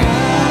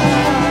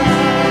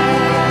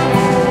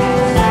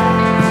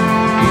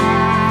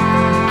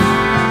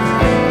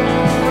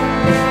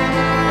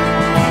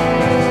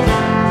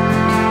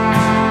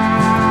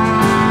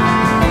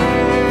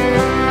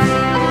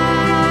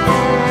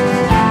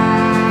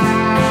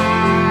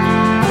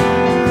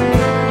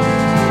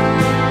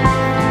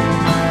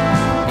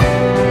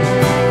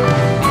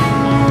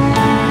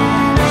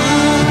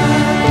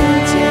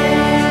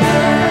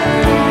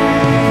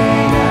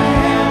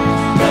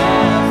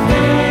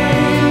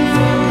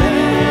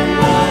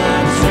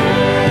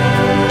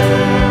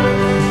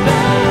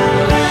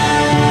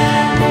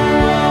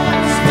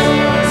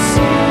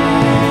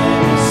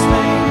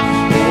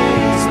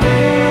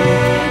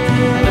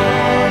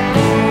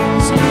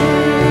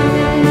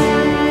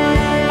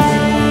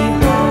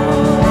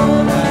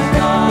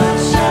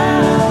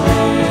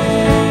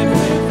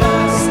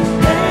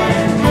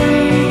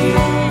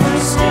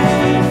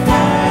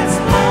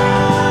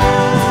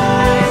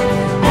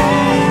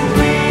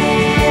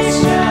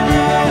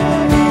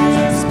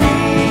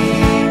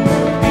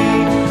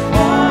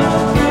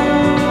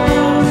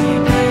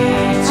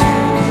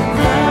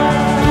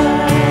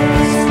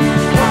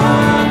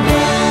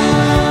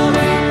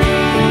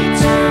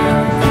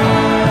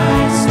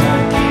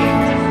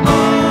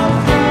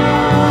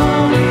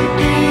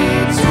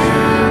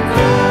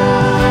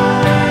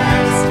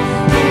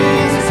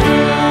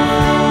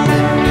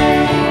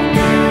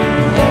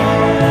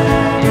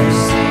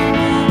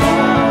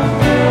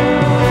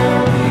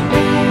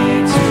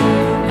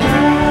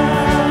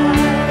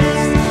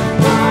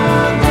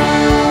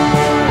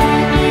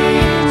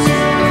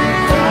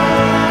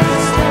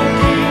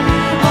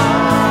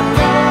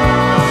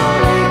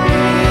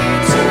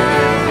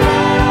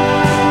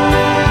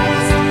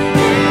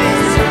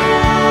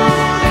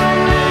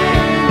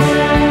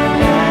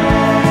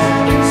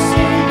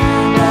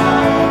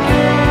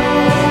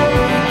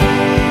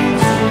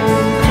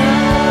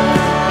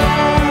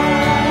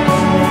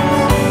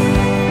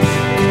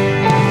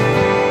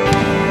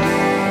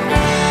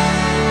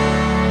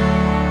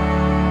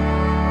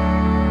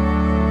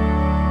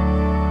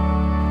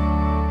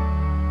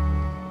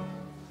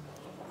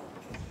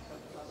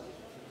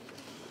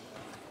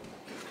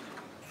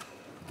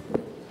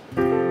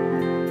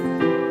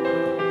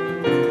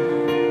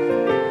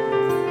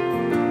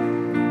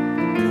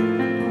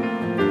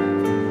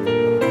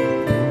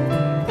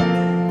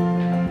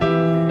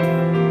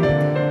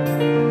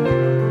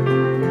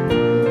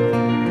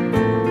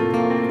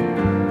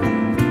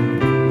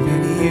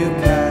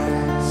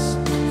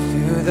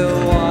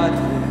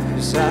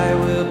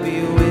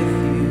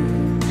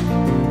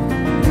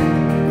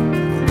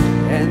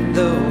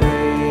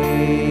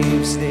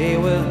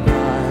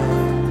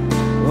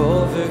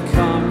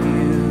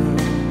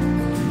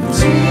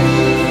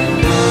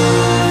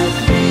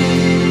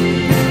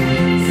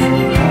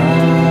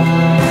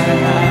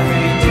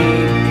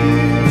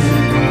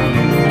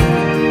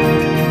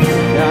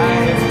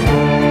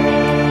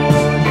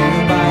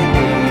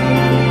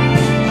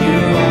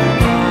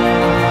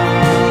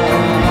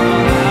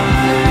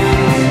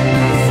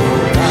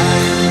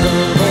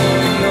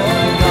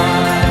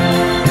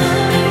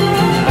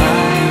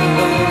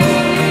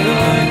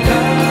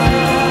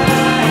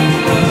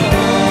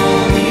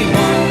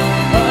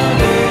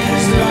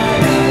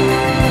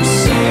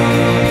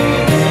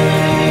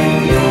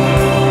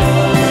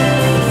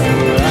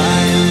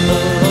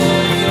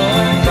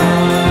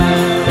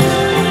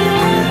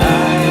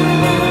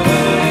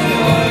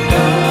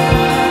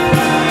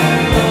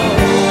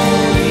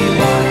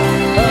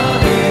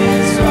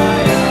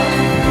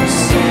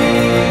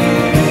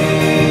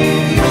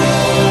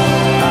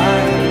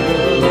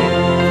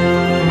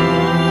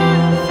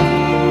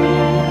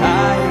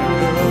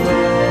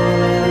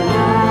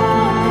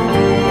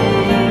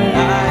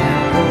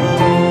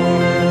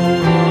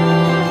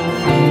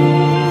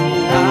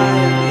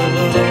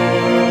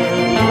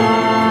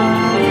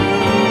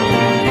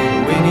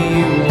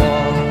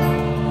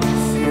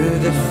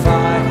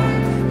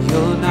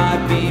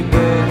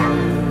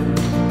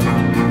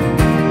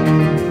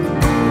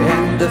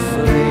the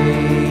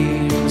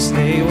flames,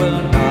 they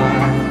will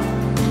not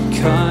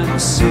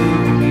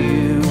consume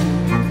you.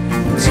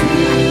 Do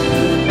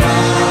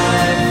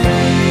not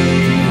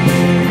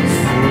fear,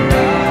 for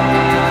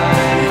I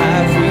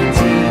have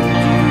redeemed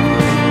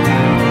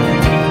you.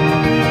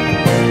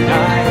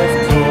 I have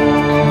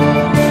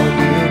called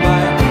you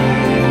by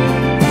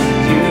name.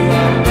 You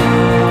are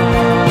mine.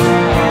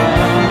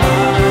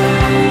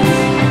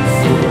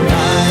 For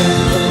I am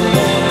the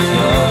Lord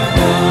your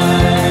God.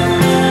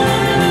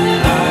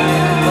 I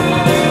am the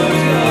Lord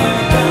your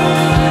God.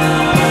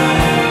 I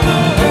am the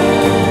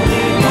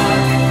Holy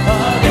One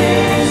of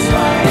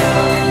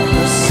Israel,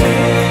 the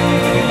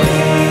Savior.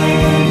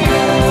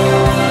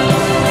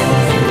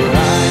 For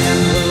I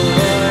am the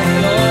Lord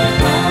your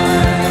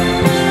God.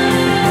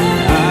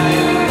 I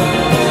am the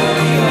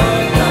Lord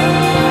your God.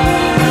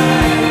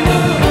 I am the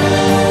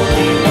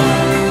Holy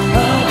One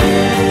of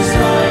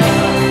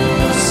Israel,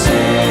 the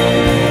Savior.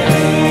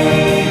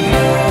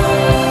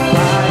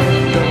 I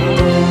am the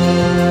Lord.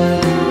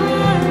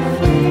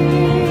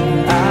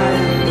 I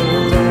am the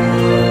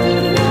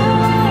Lord.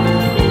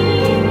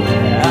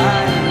 I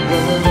am the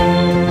Lord.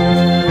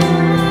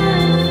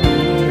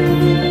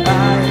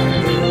 I am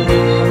the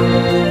Lord.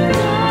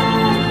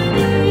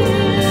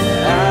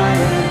 I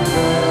am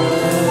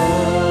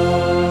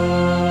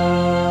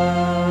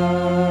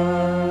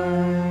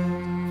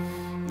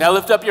Now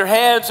lift up your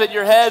hands and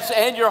your heads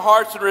and your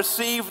hearts and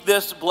receive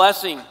this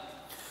blessing.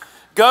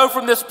 Go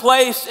from this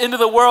place into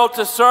the world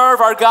to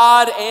serve our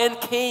God and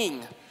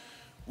King.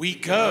 We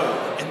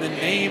go in the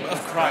name of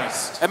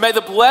Christ. And may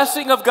the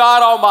blessing of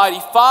God Almighty,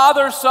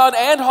 Father, Son,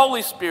 and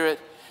Holy Spirit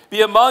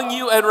be among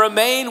you and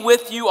remain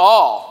with you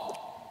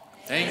all.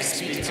 Thanks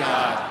be to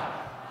God.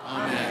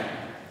 Amen.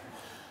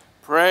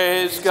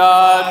 Praise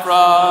God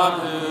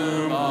from whom